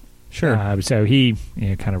 So he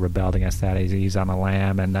kind of rebelled against that. He's on the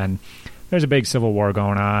lam, and then there's a big civil war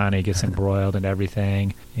going on. He gets embroiled and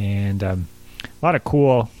everything, and a lot of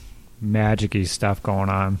cool magic-y stuff going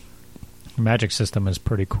on. The magic system is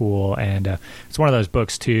pretty cool, and it's one of those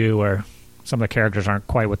books too where some of the characters aren't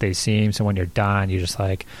quite what they seem. So when you're done, you're just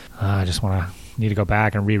like, I just need to go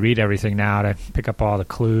back and reread everything now to pick up all the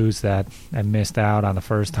clues that I missed out on the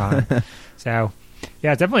first time. So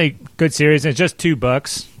yeah, it's definitely a good series. It's just 2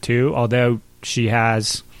 books too, although she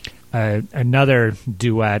has another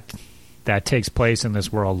duet that takes place in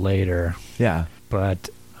this world later. Yeah. But,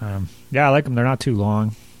 I like them. They're not too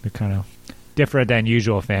long. They're kind of different than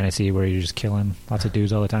usual fantasy where you're just killing lots of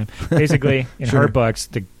dudes all the time. Basically, in her books,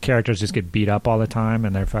 the characters just get beat up all the time,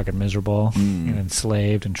 and they're fucking miserable and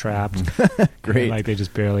enslaved and trapped. Great. And, like, they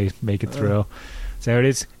just barely make it through. So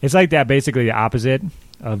it's like that, basically the opposite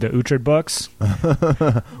of the Uhtred books,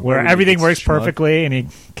 where everything works perfectly, and he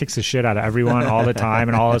kicks the shit out of everyone all the time,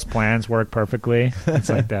 and all his plans work perfectly. It's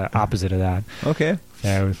like the opposite of that. Okay.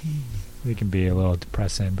 So it can be a little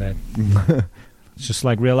depressing, but it's just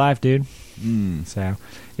like real life, dude. So,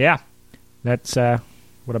 yeah, that's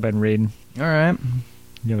what I've been reading. All right.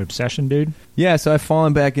 You have an obsession, dude? Yeah, so I've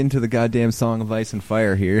fallen back into the goddamn Song of Ice and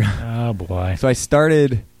Fire here. Oh, boy. So I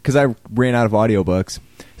started, because I ran out of audiobooks,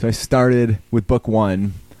 so I started with book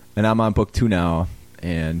 1, and I'm on book 2 now,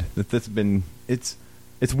 and that's been, it's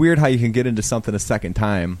weird how you can get into something a second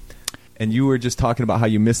time, and you were just talking about how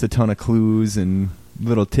you missed a ton of clues and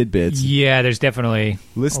little tidbits. Yeah, there's definitely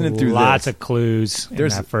listening through lots of clues in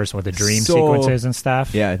that first with the dream sequences and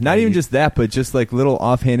stuff. Yeah, not even just that, but just like little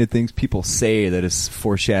offhanded things people say that is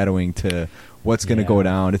foreshadowing to what's going to go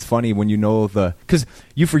down. It's funny when you know because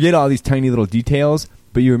you forget all these tiny little details,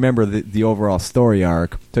 but you remember the overall story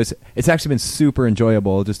arc. So it's actually been super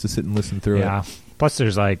enjoyable just to sit and listen through it. Yeah. Plus,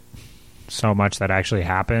 there's like so much that actually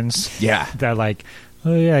happens. Yeah. That like,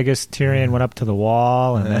 oh yeah, I guess Tyrion went up to the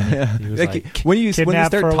wall, and then he was when you start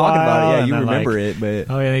talking about it, yeah, you remember like, it.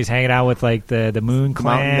 But oh yeah, he's hanging out with like the Moon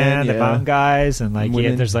Clan, the Mountain guys, and like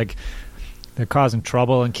there's like they're causing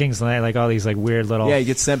trouble in King's Landing, like all these like weird little. Yeah, he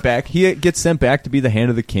gets sent back. He gets sent back to be the Hand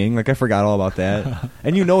of the King. Like I forgot all about that.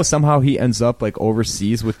 And somehow he ends up like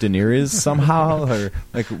overseas with Daenerys somehow, or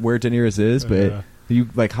like where Daenerys is, but. You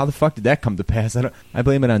like how the fuck did that come to pass? I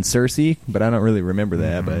blame it on Cersei, but I don't really remember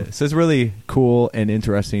that. But so it's really cool and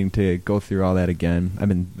interesting to go through all that again. I've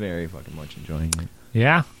been very fucking much enjoying it.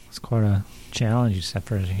 Yeah, it's quite a challenge you set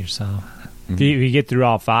for yourself. If you get through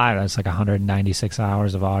all 5, that's like 196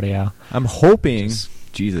 hours of audio. I'm hoping,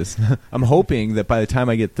 Jesus, I'm hoping that by the time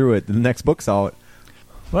I get through it, the next book's out.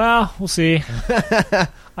 Well, we'll see.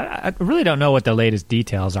 I I really don't know what the latest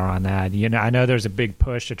details are on that. I know there's a big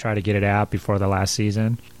push to try to get it out before the last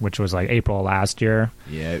season, which was like April last year.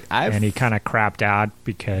 Yeah, and he kind of crapped out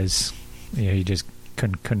because he just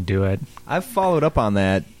couldn't do it. I've followed up on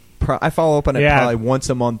that. I follow up on it probably once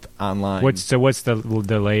a month online. What's the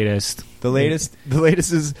latest? The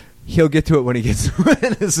latest is he'll get to it when he gets to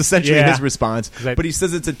it. Is essentially his response. But he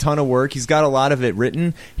says it's a ton of work. He's got a lot of it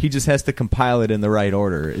written. He just has to compile it in the right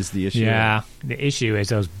order. Is the issue? Yeah, the issue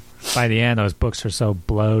is by the end those books are so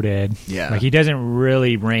bloated. Yeah, like he doesn't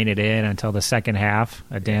really rein it in until the second half,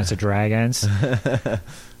 A Dance of Dragons.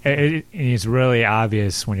 It's really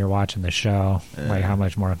obvious when you're watching the show, like how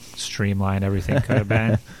much more streamlined everything could have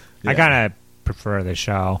been. I kind of prefer the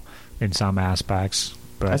show in some aspects,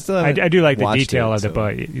 but I do like the detail of the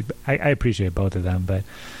book. I appreciate both of them, but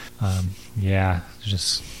there's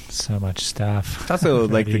just so much stuff. It's also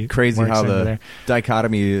like the crazy how the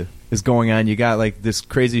dichotomy is going on. You got like this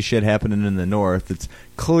crazy shit happening in the north. It's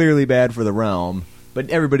clearly bad for the realm,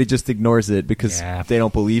 but everybody just ignores it because they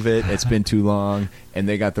don't believe it. It's been too long, and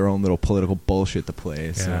they got their own little political bullshit to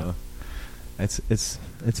play. So it's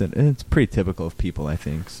pretty typical of people, I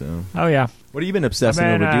think. So. Oh yeah. What have you been obsessing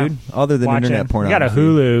over, dude? Other than internet pornography. We got a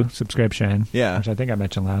Hulu subscription. Yeah. Which I think I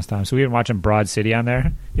mentioned last time. So we've been watching Broad City on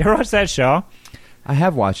there. You ever watch that show? I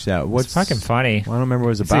have watched that. It's fucking funny. Well, I don't remember what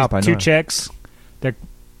it was about. Two chicks. They're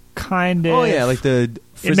kind of. Oh yeah, like the.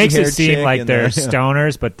 It makes it seem like they're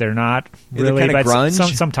stoners, but they're not really. They're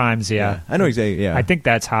grunge. Sometimes, yeah. I know exactly. Yeah. I think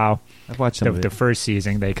that's how. I've watched some of the first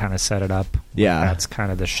season. They kind of set it up. Yeah. That's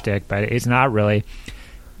kind of the shtick, but it's not really.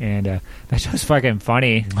 And that's just fucking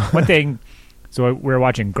funny. One thing. So we were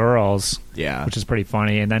watching Girls, which is pretty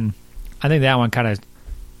funny, and then I think that one kind of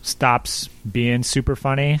stops being super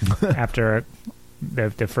funny after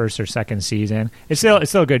the first or second season. It's still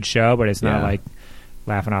a good show, but it's not like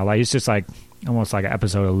laughing out loud. It's just like almost like an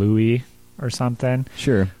episode of Louie or something.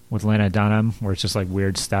 Sure. With Lena Dunham, where it's just like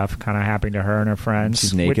weird stuff kind of happening to her and her friends.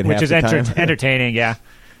 She's naked which half is the time. Entertaining, yeah.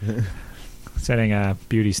 Setting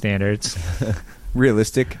beauty standards.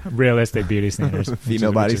 Realistic beauty standards.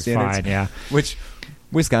 Female body which is standards. Fine, yeah. Which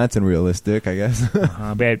Wisconsin realistic, I guess.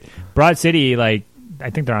 But Broad City, like I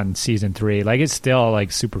think they're on season 3. Like it's still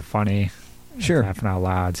like super funny. Sure. Laughing out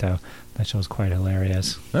loud, so that show's quite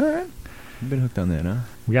hilarious. All right. You've been hooked on that, huh?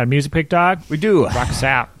 We got a music pick, dog? We do. Rock us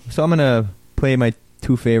out. So I'm going to play my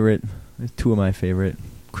two of my favorite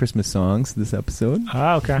Christmas songs this episode.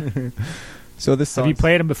 Oh, okay. So this song. Have you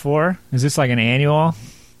played them before? Is this like an annual?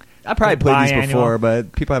 I probably played these before, Biannual?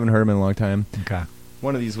 but people haven't heard them in a long time. Okay.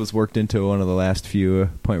 One of these was worked into one of the last few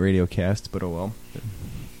Point Radio casts, but oh well.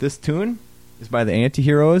 This tune is by the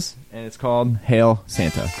Anti-Heroes, and it's called Hail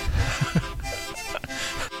Santa.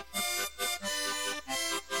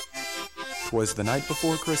 'Twas the night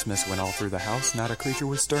before Christmas when all through the house not a creature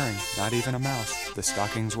was stirring, not even a mouse. The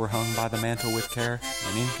stockings were hung by the mantel with care,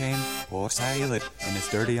 and in came poor Silent in his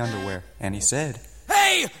dirty underwear. And he said,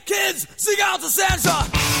 "Hey, kids, sing out to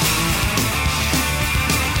Santa!"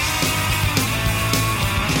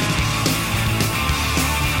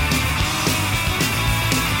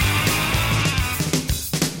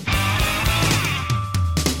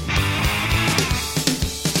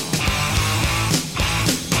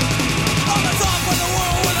 On the top of the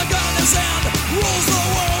world with a gun in his hand, rules the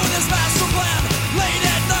world with his master plan. Late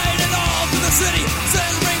at night and all through the city,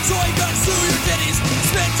 sends bring toy guns to your kitties.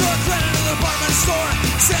 Spend your credit at the department store,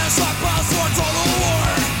 Santa's stockpiles for total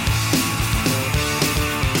war.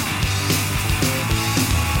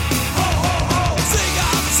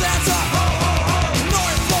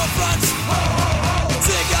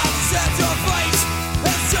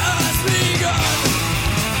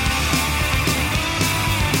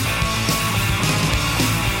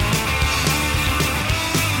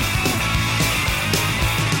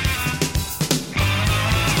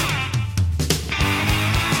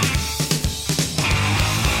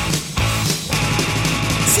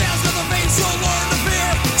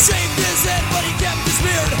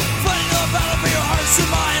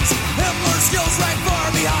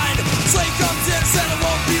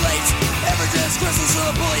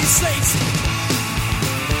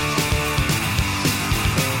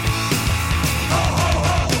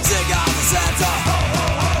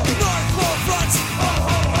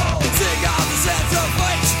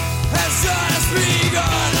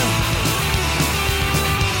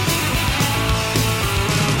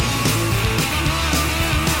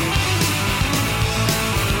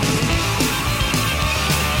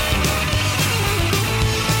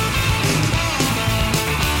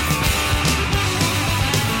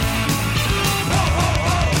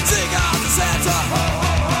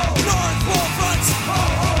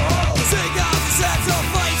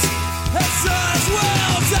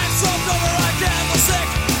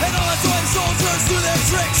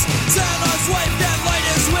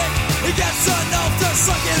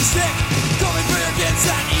 a stick, coming for your kids,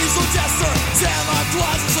 an easel jester. Santa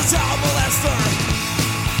Claus is a child molester.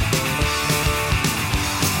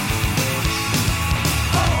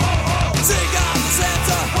 Take out the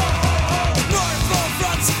Santa, North Pole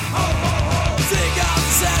front. Take out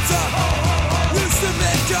the Santa, you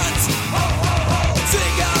stupid cunt.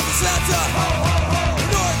 Take out the Santa,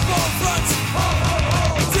 North Pole front.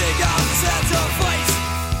 Take out the Santa, fight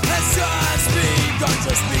has just begun,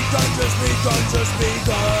 just begun, just begun, just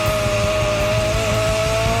begun.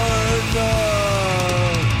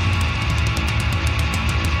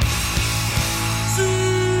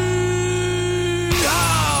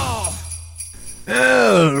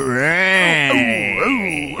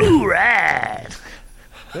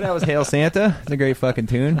 So that was Hail Santa. It's a great fucking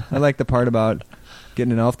tune. I like the part about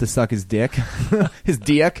getting an elf to suck his dick. His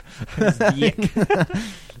dick.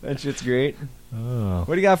 That shit's great. Oh.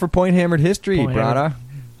 What do you got for Point Hammered history, Point brada?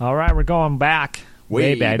 All right, we're going back.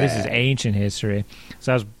 Way back. This is back. ancient history.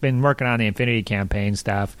 So I've been working on the Infinity campaign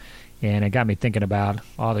stuff, and it got me thinking about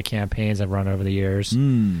all the campaigns I've run over the years.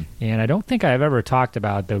 And I don't think I've ever talked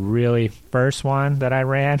about the really first one that I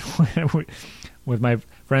ran with my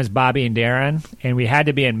friends Bobby and Darren, and we had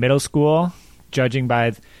to be in middle school, judging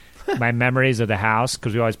by my memories of the house,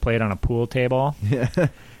 because we always played on a pool table.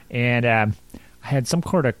 And I had some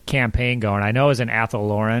sort of campaign going. I know it was in Athel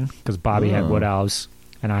Loren, because Bobby had wood elves,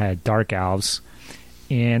 and I had dark elves.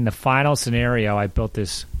 In the final scenario, I built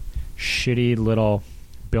this shitty little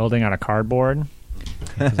building out of cardboard,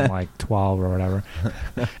 because I'm like 12 or whatever.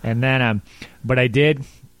 And then, but I did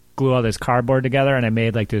glue all this cardboard together, and I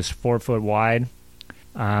made like this 4 foot wide,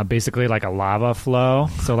 basically like a lava flow,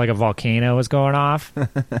 so like a volcano was going off.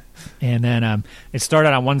 And then it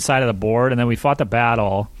started on one side of the board, and then we fought the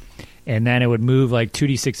battle, and then it would move like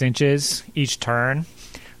 2d6 inches each turn.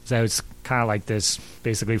 So it's kind of like this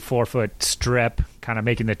basically 4 foot strip, kind of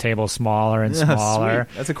making the table smaller and smaller.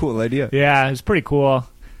 Sweet. That's a cool idea. Yeah, it was pretty cool.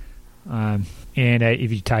 And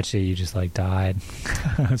if you touched it, you just like died.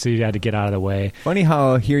 So you had to get out of the way. Funny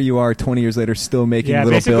how here you are 20 years later still making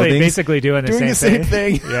little buildings. Basically doing the same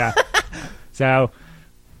thing. Yeah. So,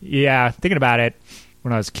 yeah, thinking about it,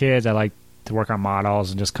 when I was kids, I liked to work on models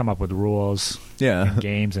and just come up with rules Yeah. and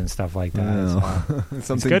games and stuff like that. Oh. So it's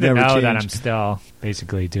Something good to never know that changed. I'm still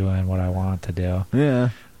basically doing what I want to do. Yeah.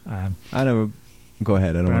 I never... Go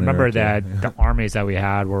ahead. I don't But I wanna remember interrupt you. that the armies that we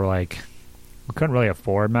had were like, we couldn't really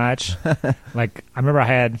afford much. Like, I remember I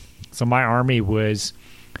had, so my army was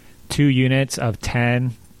 2 units of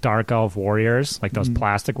 10 Dark Elf warriors, like those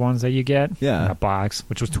plastic ones that you get in a box,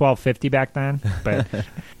 which was $12.50 back then, but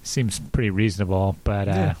seems pretty reasonable, but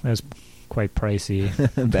it was quite pricey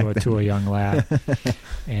to a young lad.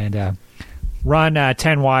 And run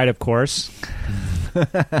 10 wide, of course,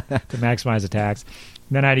 to maximize attacks.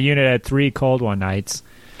 And then I had a unit at 3 Cold One Knights,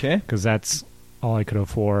 because that's all I could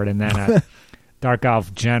afford. And then a Dark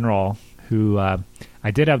Elf General, who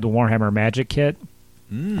I did have the Warhammer Magic kit.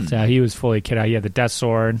 So he was fully kitted out. He had the Death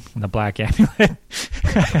Sword and the Black Amulet,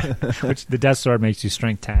 which the Death Sword makes you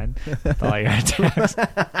strength 10 with all your attacks.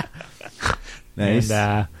 Nice.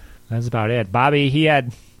 And that's about it. Bobby, he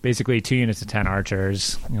had basically 2 units of 10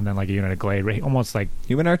 archers, and then like a unit of Glade, almost like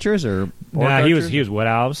Human archers or orc nah, he was archers? Wood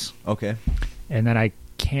Elves. Okay. And then I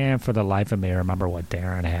can't for the life of me remember what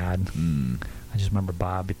Darren had. I just remember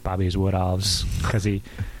Bobby's Wood Elves, because he,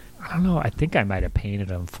 I don't know, I think I might have painted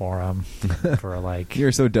them for him for like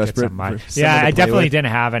You're so get desperate. some money. for someone Yeah, to I play definitely with.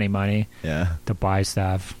 didn't have any money Yeah. to buy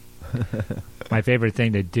stuff. My favorite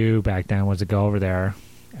thing to do back then was to go over there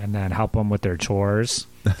and then help them with their chores.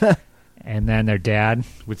 And then their dad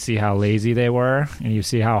would see how lazy they were, and you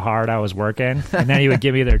see how hard I was working, and then he would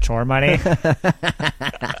give me their chore money.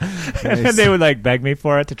 And then they would like beg me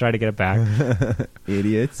for it to try to get it back.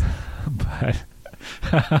 Idiots. But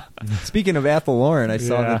Speaking of Athel Loren, I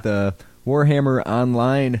saw Yeah. that the Warhammer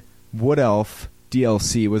Online Wood Elf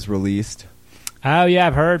DLC was released. oh yeah,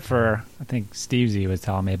 I've heard I think Steve Z was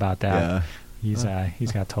telling me about that. Yeah.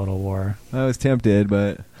 He's got Total War. I was tempted,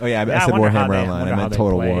 but... Oh, yeah, Yeah, I I said wonder how Warhammer they- Online. wonder I how meant they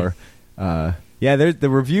Total play. War. Yeah, the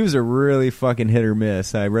reviews are really fucking hit or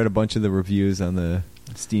miss. I read a bunch of the reviews on the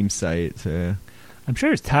Steam site. So. I'm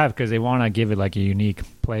sure it's tough because they want to give it like a unique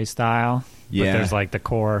play style. Yeah. But there's like the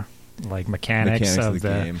core like mechanics of the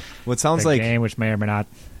game. Well, it sounds the like game, which may or may not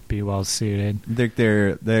be well suited.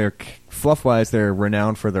 they're fluff-wise, they're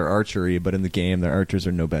renowned for their archery, but in the game, their archers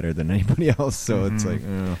are no better than anybody else. So it's like,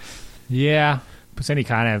 Yeah, but any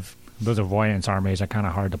kind of those avoidance armies are kind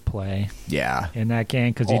of hard to play yeah, in that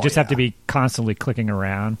game because you Oh, just have to yeah. be constantly clicking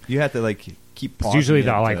around. you have to like keep. It's usually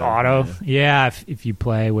pausing the it like to- auto. Yeah, if you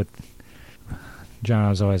play with John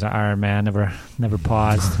was always an Iron Man, never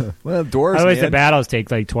paused. Well, dwarves, Otherwise, man. the battles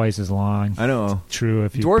take like twice as long. I know. True,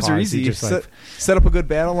 if you Dwarves pause, are you easy. just like Set up a good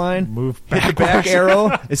battle line. move Hit the back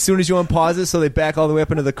arrow as soon as you unpause it, so they back all the way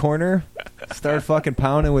up into the corner. Start fucking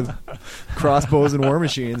pounding with crossbows and war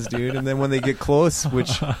machines, dude. And then when they get close,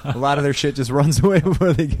 which a lot of their shit just runs away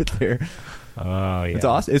before they get there. Oh yeah, It's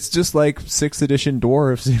awesome. It's just like 6th edition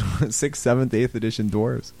dwarves, 6th, 7th, 8th edition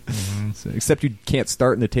dwarves. Mm-hmm. So, except you can't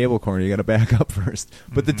start in the table corner. You got to back up first.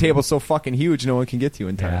 But the table's so fucking huge, no one can get to you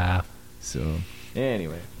in time. Yeah, So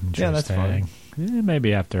anyway, yeah, that's fun. interesting.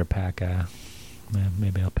 Maybe after a pack,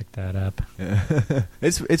 maybe I'll pick that up.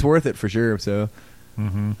 It's worth it for sure. So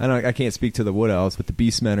Mm-hmm. I can't speak to the wood elves, but the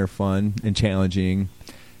beastmen are fun and challenging.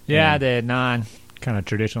 Yeah, the non kind of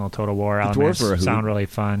traditional Total War The elements dwarves are a hoot. sound really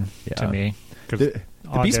fun to Yeah. me. 'Cause The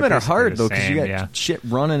all- beastmen they're are hard basically though the because you same, got shit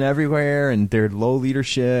running everywhere and they're low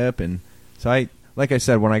leadership, and so like I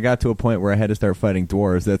said, when I got to a point where I had to start fighting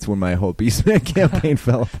dwarves, that's when my whole beastman campaign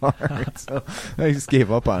fell apart. So I just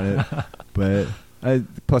gave up on it. But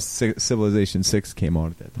plus Civilization 6 came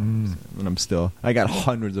out at that time, and I got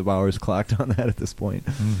hundreds of hours clocked on that at this point.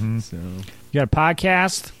 Mm-hmm. So You got a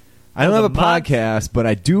podcast? I don't Oh, have a the month? podcast, but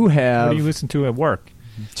I do have. What do you listen to at work?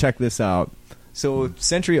 Check this out. So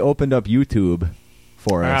Sentry opened up YouTube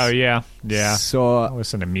for us. Oh yeah, yeah. So I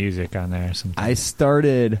listen to music on there. Sometimes. I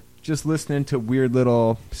started just listening to weird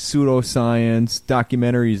little pseudoscience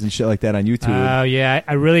documentaries and shit like that on YouTube. Oh yeah,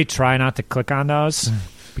 I really try not to click on those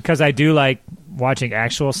because I do like watching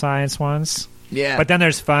actual science ones. Yeah. But then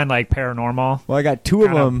there's fun like paranormal, Well, I got two of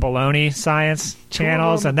kind of them. baloney science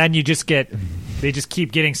channels, them. and then you just they just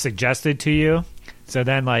keep getting suggested to you. So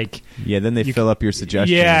then like Yeah, then they fill up your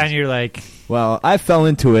suggestions. yeah, and you're like Well, I fell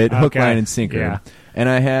into it, hook, Okay. line, and sinker. Yeah. And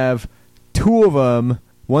I have two of them.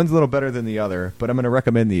 One's a little better than the other, but I'm going to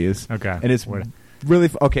recommend these. okay, And it's What- really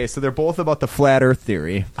okay. So they're both about the flat Earth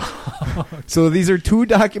theory. So these are two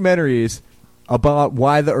documentaries about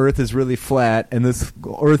why the Earth is really flat, and this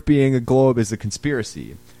Earth being a globe is a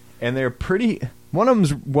conspiracy. And they're pretty. One of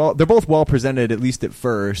them's they're both well presented, at least at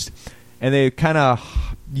first, and they kind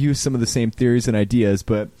of use some of the same theories and ideas.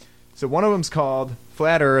 But so one of them's called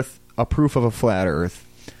 "Flat Earth: A Proof of a Flat Earth,"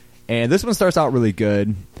 and this one starts out really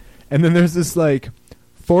good, and then there's this like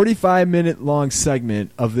 45-minute long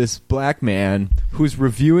segment of this black man who's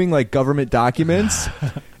reviewing like government documents,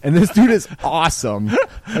 and this dude is awesome.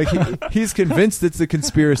 Like he's convinced it's a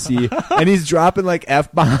conspiracy, and he's dropping like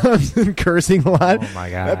F-bombs and cursing a lot. Oh my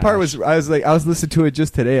gosh. That part was I was listening to it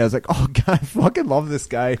just today. I was like, oh god, I fucking love this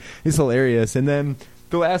guy. He's hilarious. And then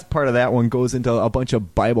the last part of that one goes into a bunch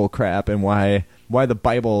of Bible crap and why the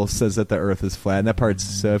Bible says that the Earth is flat. And that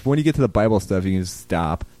part's when you get to the Bible stuff, you can just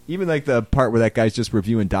stop. Even like the part where that guy's just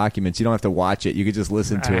reviewing documents, you don't have to watch it. You could just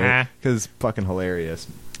listen to it because it's fucking hilarious.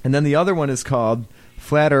 And then the other one is called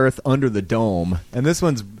Flat Earth Under the Dome, and this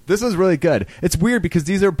one's really good. It's weird because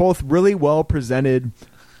these are both really well presented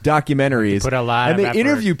documentaries. Put a lot and of they effort.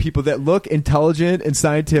 interview people that look intelligent and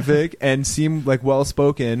scientific and seem like well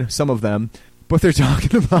spoken. Some of them. But they're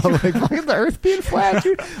talking about like fucking the Earth being flat,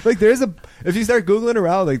 dude. Like if you start googling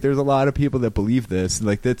around, like there's a lot of people that believe this.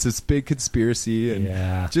 Like that's this big conspiracy, and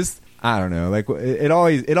Yeah. just I don't know. Like it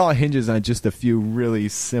all hinges on just a few really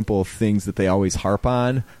simple things that they always harp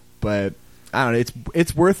on. But I don't know.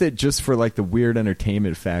 It's worth it just for like the weird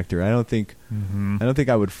entertainment factor. I don't think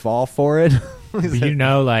I would fall for it. you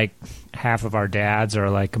know, like half of our dads are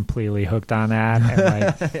like completely hooked on that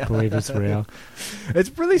and like believe it's real.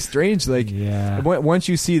 It's really strange. Like Yeah. once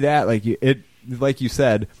you see that, like like you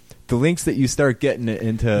said, the links that you start getting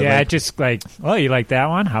into. Yeah, like, it just like, oh, you like that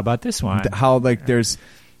one? How about this one? how like there's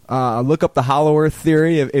look up the Hollow Earth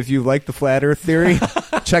theory if you like the flat Earth theory.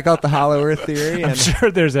 Check out the Hollow Earth theory. I'm And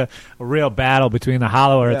sure there's a real battle between the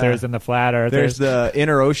hollow earthers and the flat earthers. there's the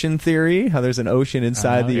inner ocean theory. How there's an ocean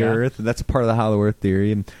inside the yeah. Earth. And that's a part of the Hollow Earth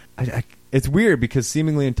theory. And it's weird because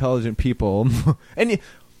seemingly intelligent people and.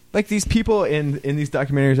 Like these people in these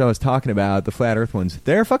documentaries I was talking about, the flat Earth ones,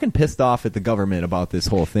 they're fucking pissed off at the government about this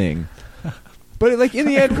whole thing. But like in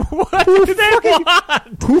the end,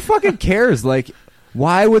 who fucking cares? Like,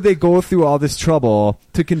 why would they go through all this trouble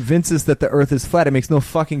to convince us that the Earth is flat? It makes no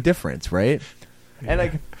fucking difference, right? And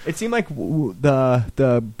like, it seemed like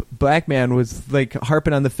the black man was like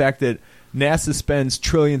harping on the fact that NASA spends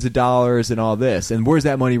trillions of dollars and all this, and where's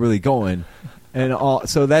that money really going? And all,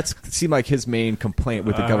 so that seemed like his main complaint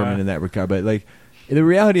with the government in that regard. But like, the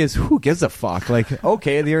reality is, who gives a fuck? Like,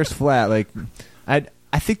 okay, the Earth's flat. Like,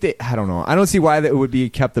 I think I don't know. I don't see why that would be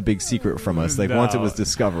kept a big secret from us. Like once it was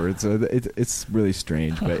discovered, so it's really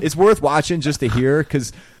strange. But it's worth watching just to hear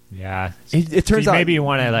because Yeah. It turns See, out maybe you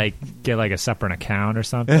want to like get like a separate account or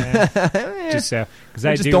something. Just so because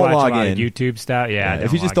I just do don't watch log a lot in. of YouTube stuff. Yeah.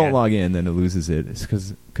 if you just don't log in, then it loses it. It's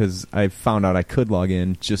because I found out I could log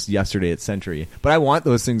in just yesterday at Sentry, but I want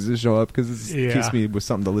those things to show up because it keeps me with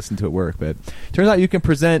something to listen to at work. But turns out you can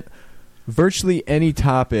present virtually any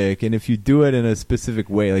topic, and if you do it in a specific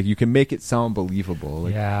way, like you can make it sound believable.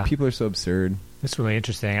 Like, Yeah. people are so absurd. It's really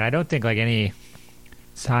interesting, and I don't think like any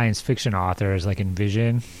science fiction authors like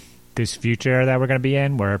envision this future that we're going to be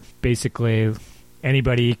in, where basically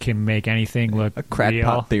anybody can make anything look A crackpot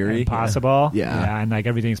real theory. and possible. Yeah. And like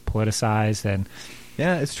everything's politicized, and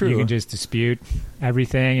Yeah, it's true. you can just dispute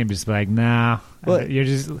everything and just be like, nah, Well, you're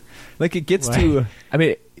just Like it gets Like- to, I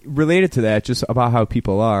mean, related to that, just about how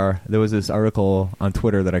people are. There was this article on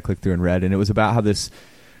Twitter that I clicked through and read, and it was about how this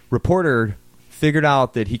reporter figured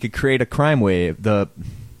out that he could create a crime wave. The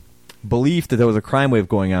belief that there was a crime wave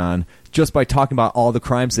going on just by talking about all the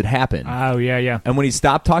crimes that happened. oh yeah. And when he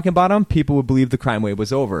stopped talking about them, people would believe the crime wave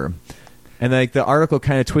was over. And like the article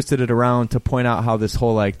kind of twisted it around to point out how this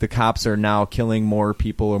whole like the cops are now killing more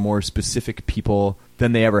people or more specific people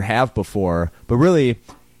than they ever have before. But really,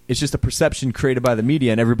 it's just a perception created by the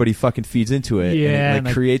media, and everybody fucking feeds into it. Yeah, and it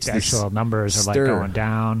like creates the this actual numbers are like stir. going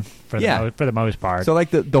down for Yeah. for the most part. So like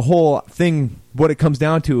the whole thing, what it comes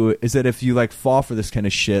down to is that if you like fall for this kind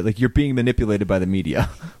of shit, like you're being manipulated by the media.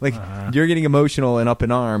 Like you're getting emotional and up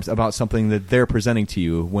in arms about something that they're presenting to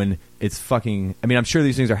you when it's fucking. I mean, I'm sure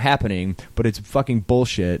these things are happening, but it's fucking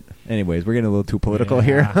bullshit. Anyways, we're getting a little too political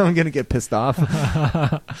here. Yeah. I'm gonna get pissed off.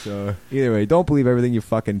 So either way, don't believe everything you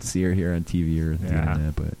fucking see or hear on TV or the Yeah.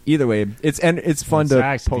 internet. But either way, it's fun to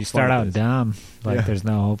Sucks if poke you start fun at out this. dumb, like Yeah. there's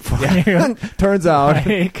no hope for Yeah. you. Turns out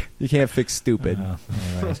Like, you can't fix stupid.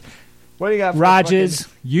 anyways. What do you got? For Rogers,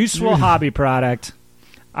 useful hobby product.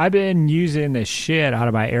 I've been using the shit out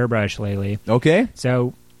of my airbrush lately. Okay.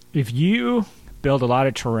 So if you build a lot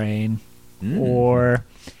of terrain Mm. or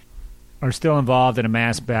are still involved in a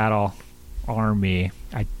mass battle army,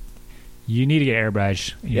 you need to get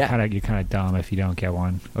airbrush. You're Yeah. kind of dumb if you don't get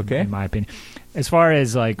one. Okay. in my opinion. As far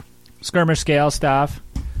as like skirmish scale stuff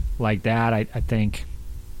like that, I think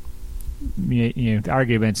the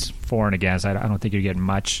arguments for and against. I don't think you're getting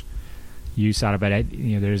much use out of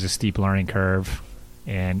it. There's a steep learning curve,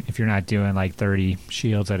 and if you're not doing like 30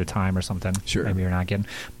 shields at a time or something, Sure. maybe you're not getting.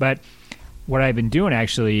 But what I've been doing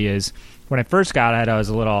actually is when I first got it, I was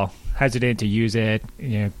a little hesitant to use it,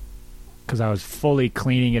 because I was fully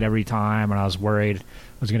cleaning it every time, and I was worried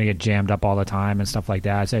I was going to get jammed up all the time and stuff like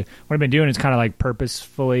that. So what I've been doing is kind of like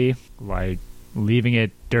purposefully like leaving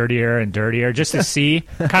it dirtier and dirtier just to see,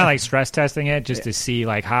 kind of like stress testing it, just to see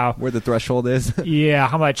like how Where the threshold is.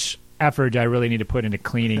 how much effort I really need to put into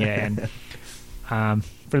cleaning it. And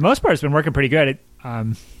for the most part, it's been working pretty good.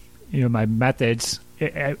 My methods,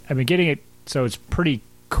 I've been getting it so it's pretty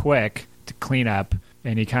quick to clean up,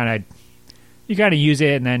 and you kind of use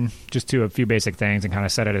it and then just do a few basic things and kind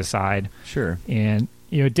of set it aside. Sure. And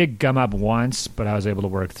it did gum up once, but I was able to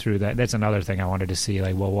work through that. That's another thing I wanted to see.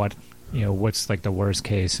 Like, well, what's like the worst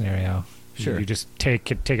case scenario? Sure. You just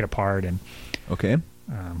take it apart and Okay.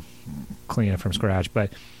 clean it from scratch.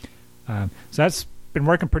 But so that's been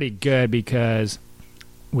working pretty good, because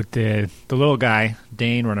with the little guy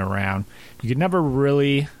Dane running around, you could never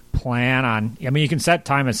really plan on. I mean, you can set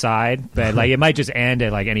time aside, but like it might just end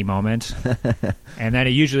at like any moment, and then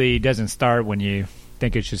it usually doesn't start when you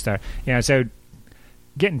think it should start. So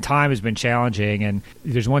getting time has been challenging, and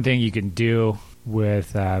there's one thing you can do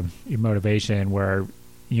with your motivation where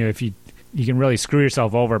if you can really screw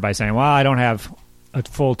yourself over by saying, well, I don't have a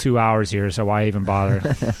full 2 hours here, so why even bother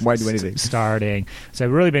Why do anything? starting? So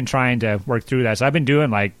I've really been trying to work through that. So I've been doing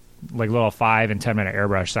like little 5 and 10 minute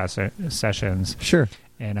airbrush sessions, Sure.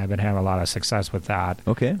 and I've been having a lot of success with that.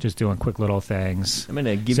 Okay. Just doing quick little things. I'm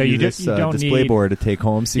gonna give So you you this don't display need- board to take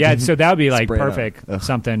home. So you Yeah, can so that would be like spray it out. perfect Ugh.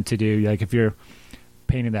 something to do. Like if you're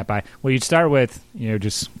painting that by, well, you'd start with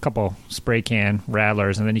just a couple spray can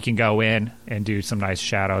rattlers, and then you can go in and do some nice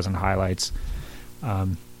shadows and highlights.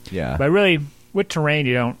 Yeah. But really, with terrain,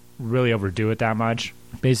 you don't really overdo it that much.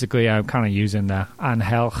 Basically, I'm kind of using the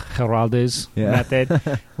Angel Giraldez Yeah.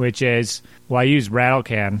 method, which is, I use rattle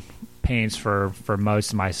can paints for most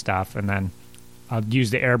of my stuff, and then I'll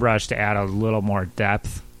use the airbrush to add a little more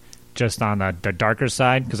depth just on the darker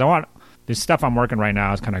side, because I want this stuff I'm working right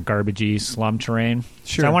now is kind of garbagey slum terrain.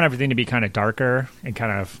 Sure. So I want everything to be kind of darker and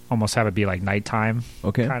kind of almost have it be like nighttime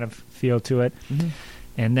Okay. kind of feel to it.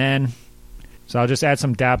 And then, so I'll just add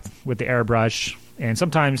some depth with the airbrush. And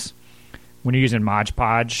sometimes when you're using Mod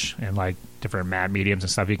Podge and like different matte mediums and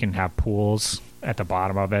stuff, you can have pools at the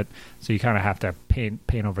bottom of it, so you kind of have to paint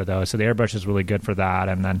over those. So the airbrush is really good for that,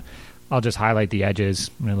 and then I'll just highlight the edges,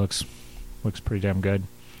 and it looks pretty damn good.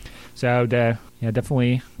 So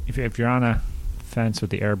definitely, if you're on a fence with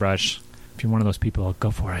the airbrush, if you're one of those people,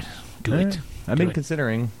 go for it. Do it. I've Do been it.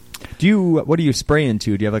 considering. What do you spray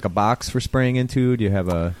into? Do you have like a box for spraying into? Do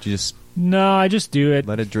you just No, I just do it.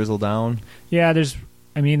 let it drizzle down? Yeah, there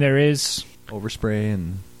is Overspray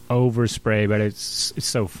and overspray, but it's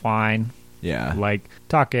so fine. yeah. Like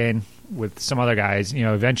talking with some other guys,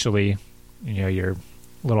 eventually, your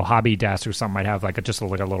little hobby desk or something might have like a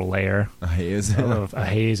little layer, A haze. a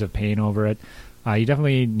haze of paint over it. You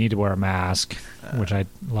definitely need to wear a mask, which a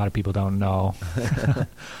lot of people don't know.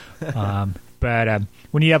 But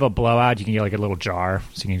when you have a blowout, you can get like a little jar,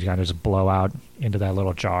 so you can kind of just blow out into that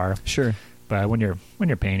little jar. Sure. But when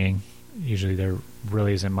you're painting, usually there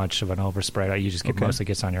really isn't much of an overspray. You just get Okay. mostly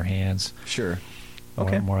gets on your hands. Sure. more-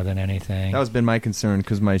 Okay. more than anything. That was been my concern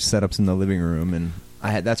because my setup's in the living room, and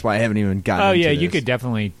that's why I haven't even gotten. Oh into yeah, you this. could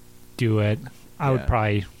definitely do it. I would Yeah.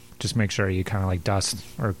 probably just make sure you kind of like dust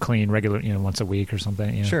or clean regular, once a week or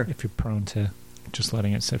something. Sure. If you're prone to just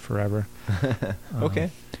letting it sit forever. Okay.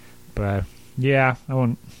 But yeah, I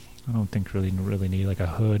don't think really need like a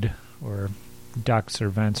hood or ducts or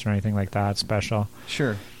vents or anything like that special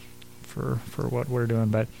Sure. for what we're doing.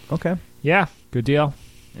 But Okay. yeah, good deal.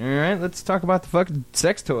 All right. Let's talk about the fucking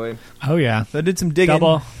sex toy. Oh yeah, So I did some digging.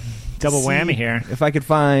 double to whammy see here. If I could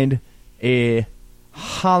find a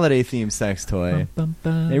holiday-themed sex toy.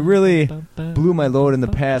 It really blew my load in the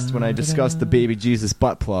past when I discussed the baby Jesus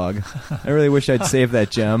butt plug. I really wish I'd saved that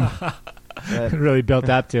gem. But- really built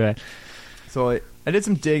up to it. so I did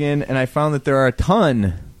some digging, and I found that there are a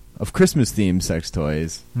ton of Christmas-themed sex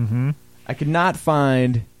toys. Mm-hmm. I could not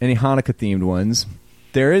find any Hanukkah-themed ones.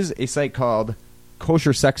 There is a site called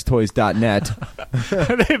koshersextoys.net,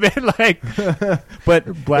 They've been like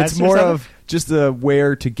but Blast it's or more something? of just the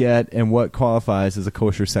where to get and what qualifies as a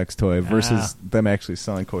kosher sex toy versus them actually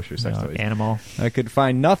selling kosher sex toys. animal. I could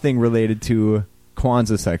find nothing related to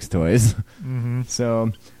Kwanzaa sex toys. Mm-hmm.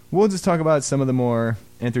 So we'll just talk about some of the more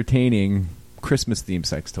entertaining Christmas-themed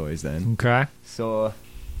sex toys then. Okay. So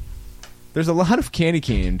there's a lot of candy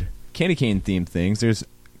cane themed things. There's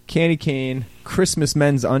candy cane Christmas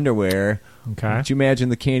men's underwear. Okay. Which you imagine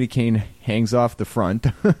the candy cane hangs off the front.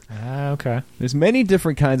 Okay. There's many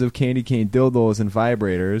different kinds of candy cane dildos and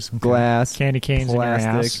vibrators, glass, Candy canes in your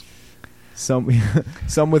plastic. ass.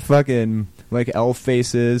 Some with fucking like elf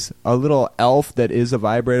faces. A little elf that is a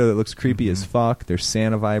vibrator that looks creepy as fuck. There's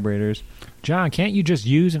Santa vibrators. John, can't you just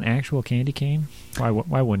use an actual candy cane? Why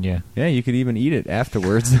wouldn't you? Yeah, you could even eat it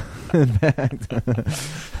afterwards. In fact.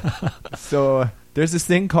 So there's this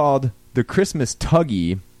thing called the Christmas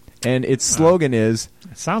Tuggy, and its slogan is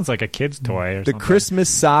It sounds like a kid's toy or the something. Christmas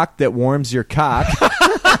sock that warms your cock.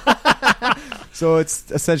 So it's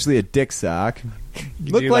essentially a dick sock.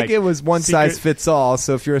 You Looked do, like it was one secret- size fits all.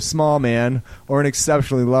 So if you're a small man or an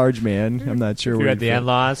exceptionally large man, I'm not sure If where you're at the you fit.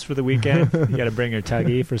 in-laws for the weekend, you got to bring your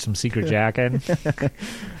tuggy for some secret jacking.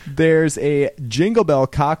 There's a Jingle Bell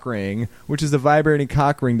cock ring, which is a vibrating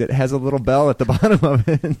cock ring that has a little bell at the bottom of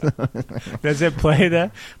it. Does it play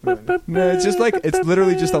the? No, it's just like it's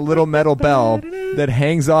literally just a little metal bell that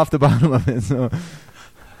hangs off the bottom of it. So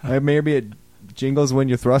maybe it jingles when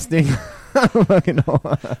you're thrusting. I don't fucking know.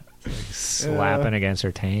 Slapping against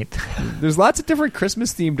her taint. There's lots of different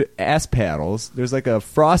Christmas themed ass paddles. There's like a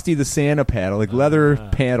Frosty the Santa paddle, like leather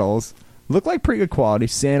paddles. Look like pretty good quality.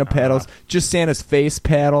 Santa paddles. Just Santa's face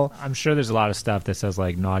paddle. I'm sure there's a lot of stuff that says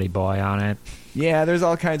like naughty boy on it. Yeah, there's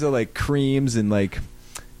all kinds of like creams and like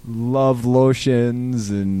love lotions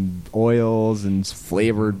and oils and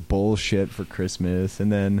flavored bullshit for Christmas. And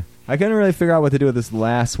then I couldn't really figure out what to do with this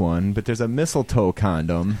last one, but there's a mistletoe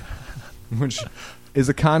condom, which is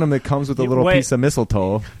a condom that comes with a little Wait. piece of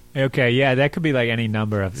mistletoe. Okay, yeah, that could be like any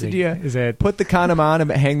number of things. yeah. Is it? Put the condom on and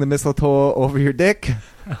hang the mistletoe over your dick.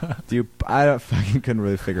 I fucking couldn't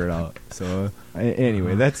really figure it out. So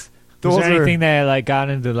anyway, that's Is those there are anything that like got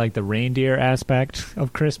into like the reindeer aspect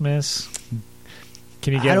of Christmas?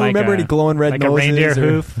 Can you get I don't like remember a, any glowing red like noses a reindeer or-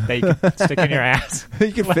 hoof that you can stick in your ass?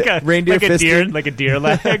 you can like fit a reindeer like a deer, fisting. like a deer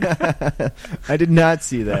leg. I did not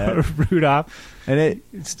see that. Rudolph And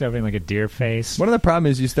stuffing like a deer face. one of the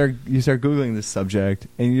problems is you start googling this subject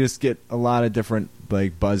and you just get a lot of different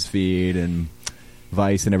like BuzzFeed and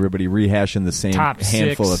Vice and everybody rehashing the same Top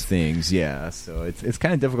handful 6. of things. Yeah, so it's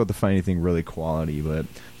kind of difficult to find anything really quality, but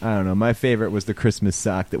I don't know. My favorite was the Christmas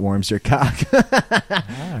sock that warms your cock.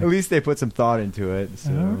 At least they put some thought into it.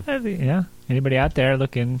 So Yeah. Anybody out there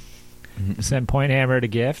looking to send Point Hammer a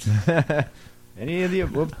gift? Any of the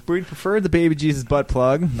we prefer the baby Jesus butt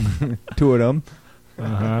plug. 2 of them.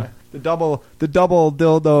 Uh-huh. The double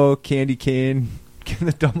dildo candy cane.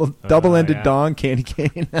 The double-ended yeah. dong candy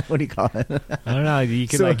cane. What do you call it? I don't know. You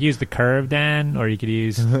could So- like use the curved end, or you could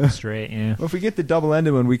use straight. Yeah. Well, if we get the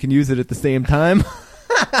double-ended one, we can use it at the same time.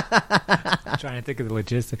 I'm trying to think of the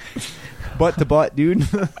logistics. Butt to butt, dude.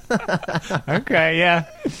 Okay, yeah,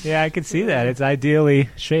 I can see that. It's ideally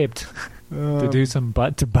shaped to do some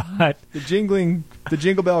butt to butt. The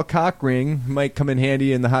jingle bell cock ring might come in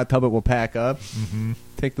handy in the hot tub it will pack up. Mm-hmm.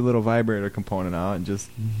 Take the little vibrator component out and just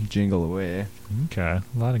jingle away. Okay, a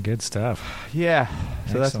lot of good stuff. Yeah,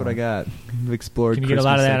 so that's what I got. I've explored. Can you get a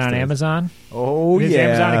lot of Christmas that on sex toys. Amazon? Oh, Is yeah.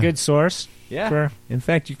 Amazon a good source? Yeah. For In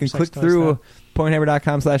fact, you can sex click toy through stuff?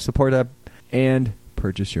 pointhammer.com/support up and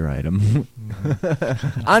purchase your item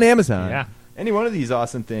on Amazon. Yeah. Any one of these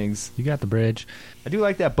awesome things. You got the bridge. I do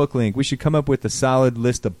like that book link. We should come up with a solid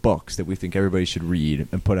list of books that we think everybody should read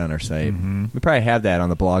and put on our site. Mhm. We probably have that on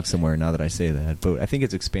the blog somewhere now that I say that, but I think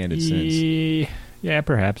it's expanded since. Yeah,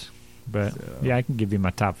 perhaps. But So- yeah, I can give you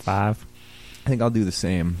my top 5. I think I'll do the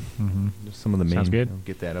same. Mm-hmm. Just some of the main. Sounds good. I'll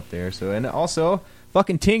get that up there. So, and also,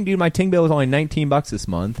 fucking Ting, dude, my Ting bill was only $19 this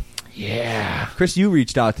month. Yeah. Chris, you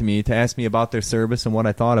reached out to me to ask me about their service and what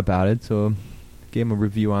I thought about it, so gave him a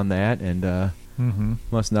review on that, and Mm-hmm.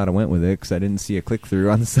 must not have went with it because I didn't see a click through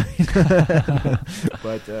on the site.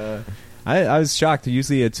 But I was shocked.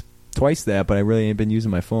 Usually it's twice that, but I really ain't been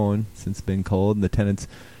using my phone since it's been cold. And the tenants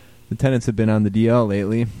have been on the DL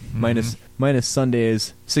lately. Mm-hmm. Minus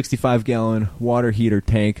Sunday's 65-gallon water heater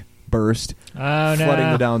tank burst, Oh, no.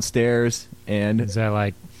 flooding the downstairs, and Is that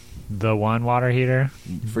like the one water heater?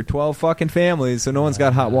 for 12 fucking families, so no one's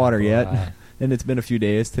got hot water yet. boy. And it's been a few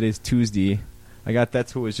days. Today's Tuesday.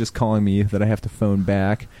 That's who was just calling me that I have to phone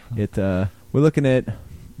back. We're looking at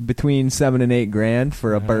between $7,000 and $8,000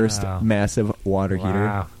 for a burst Wow. massive water heater.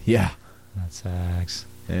 Wow. Yeah. That sucks.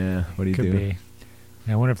 Yeah. What do you Could do? be.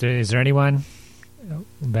 I wonder if is there anyone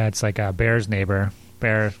that's like a Bear's neighbor.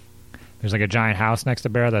 Bear, there's like a giant house next to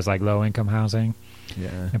Bear that's like low income housing.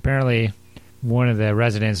 Yeah. Apparently, one of the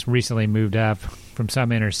residents recently moved up from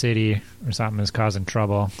some inner city or something is causing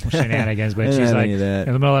trouble, shenanigans. I But didn't she's have like any in of that.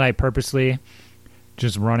 the middle of the night, purposely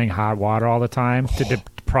just running hot water all the time to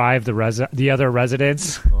deprive the other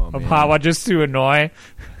residents Oh, of man. hot water, just to annoy.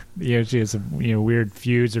 She has some weird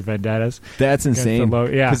feuds or vendettas. That's against the insane. low-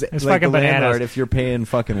 yeah, 'Cause, it's like, fucking the bananas. landlord, if you're paying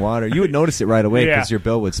fucking water, you would notice it right away Yeah. because your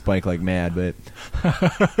bill would spike like mad. But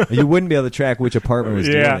you wouldn't be able to track which apartment was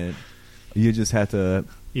Yeah. doing it. You just have to.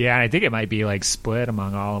 Yeah, I think it might be like split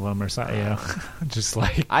among all of them or something. Just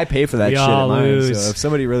like I pay for that We shit at all mine. lose. So if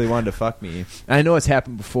somebody really wanted to fuck me, I know it's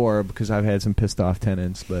happened before because I've had some pissed off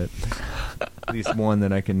tenants, but at least one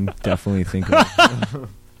that I can definitely think of.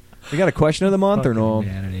 We got a question of the month or fucking no?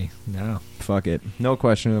 humanity. No. Fuck it. No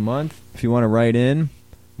question of the month. If you want to write in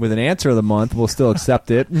with an answer of the month, we'll still accept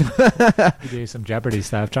it. We do some Jeopardy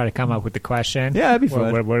stuff. Try to come up with the question. Yeah, that'd be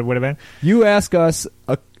fun. What would have been? You ask us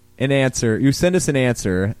an answer. You send us an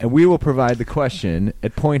answer, and we will provide the question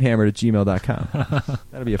at pointhammer@gmail.com.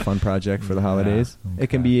 That'll be a fun project for the holidays. okay. It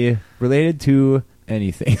can be related to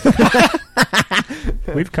anything.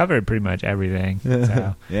 We've covered pretty much everything.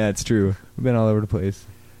 So. Yeah, it's true. We've been all over the place.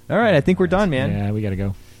 All right, I think we're done, man. Yeah, we got to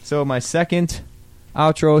go. So my second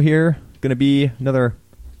outro here going to be another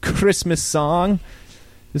Christmas song.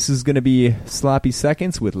 This is going to be Sloppy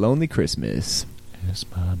Seconds with Lonely Christmas. Yes,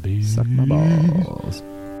 my baby. Suck my balls.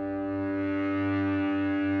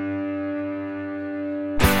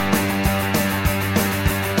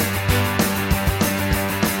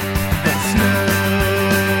 The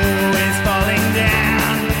snow is falling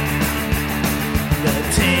down. The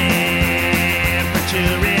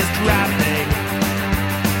temperature is dropping.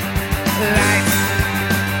 Lights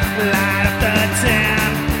light up the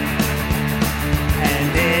town, and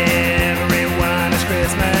everyone is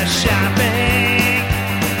Christmas shopping.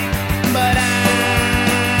 But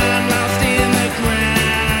I'm lost in the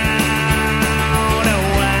crowd. Oh,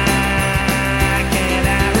 why can't I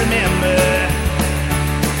remember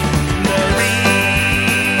the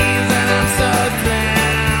reason I'm so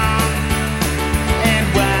down, and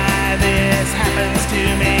why this happens to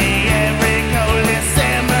me every cold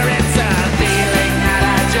December? It's a feeling that I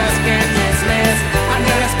just can't dismiss. I'm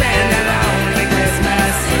gonna spend a lonely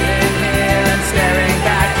Christmas sitting here and staring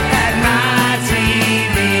back at my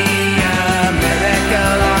TV. A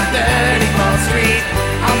miracle on 34th Street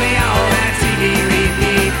on the all-night TV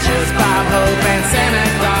repeat. Just Bob Hope and Santa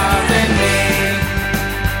Claus and me.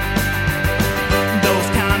 Those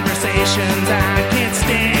conversations I can't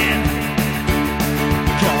stand.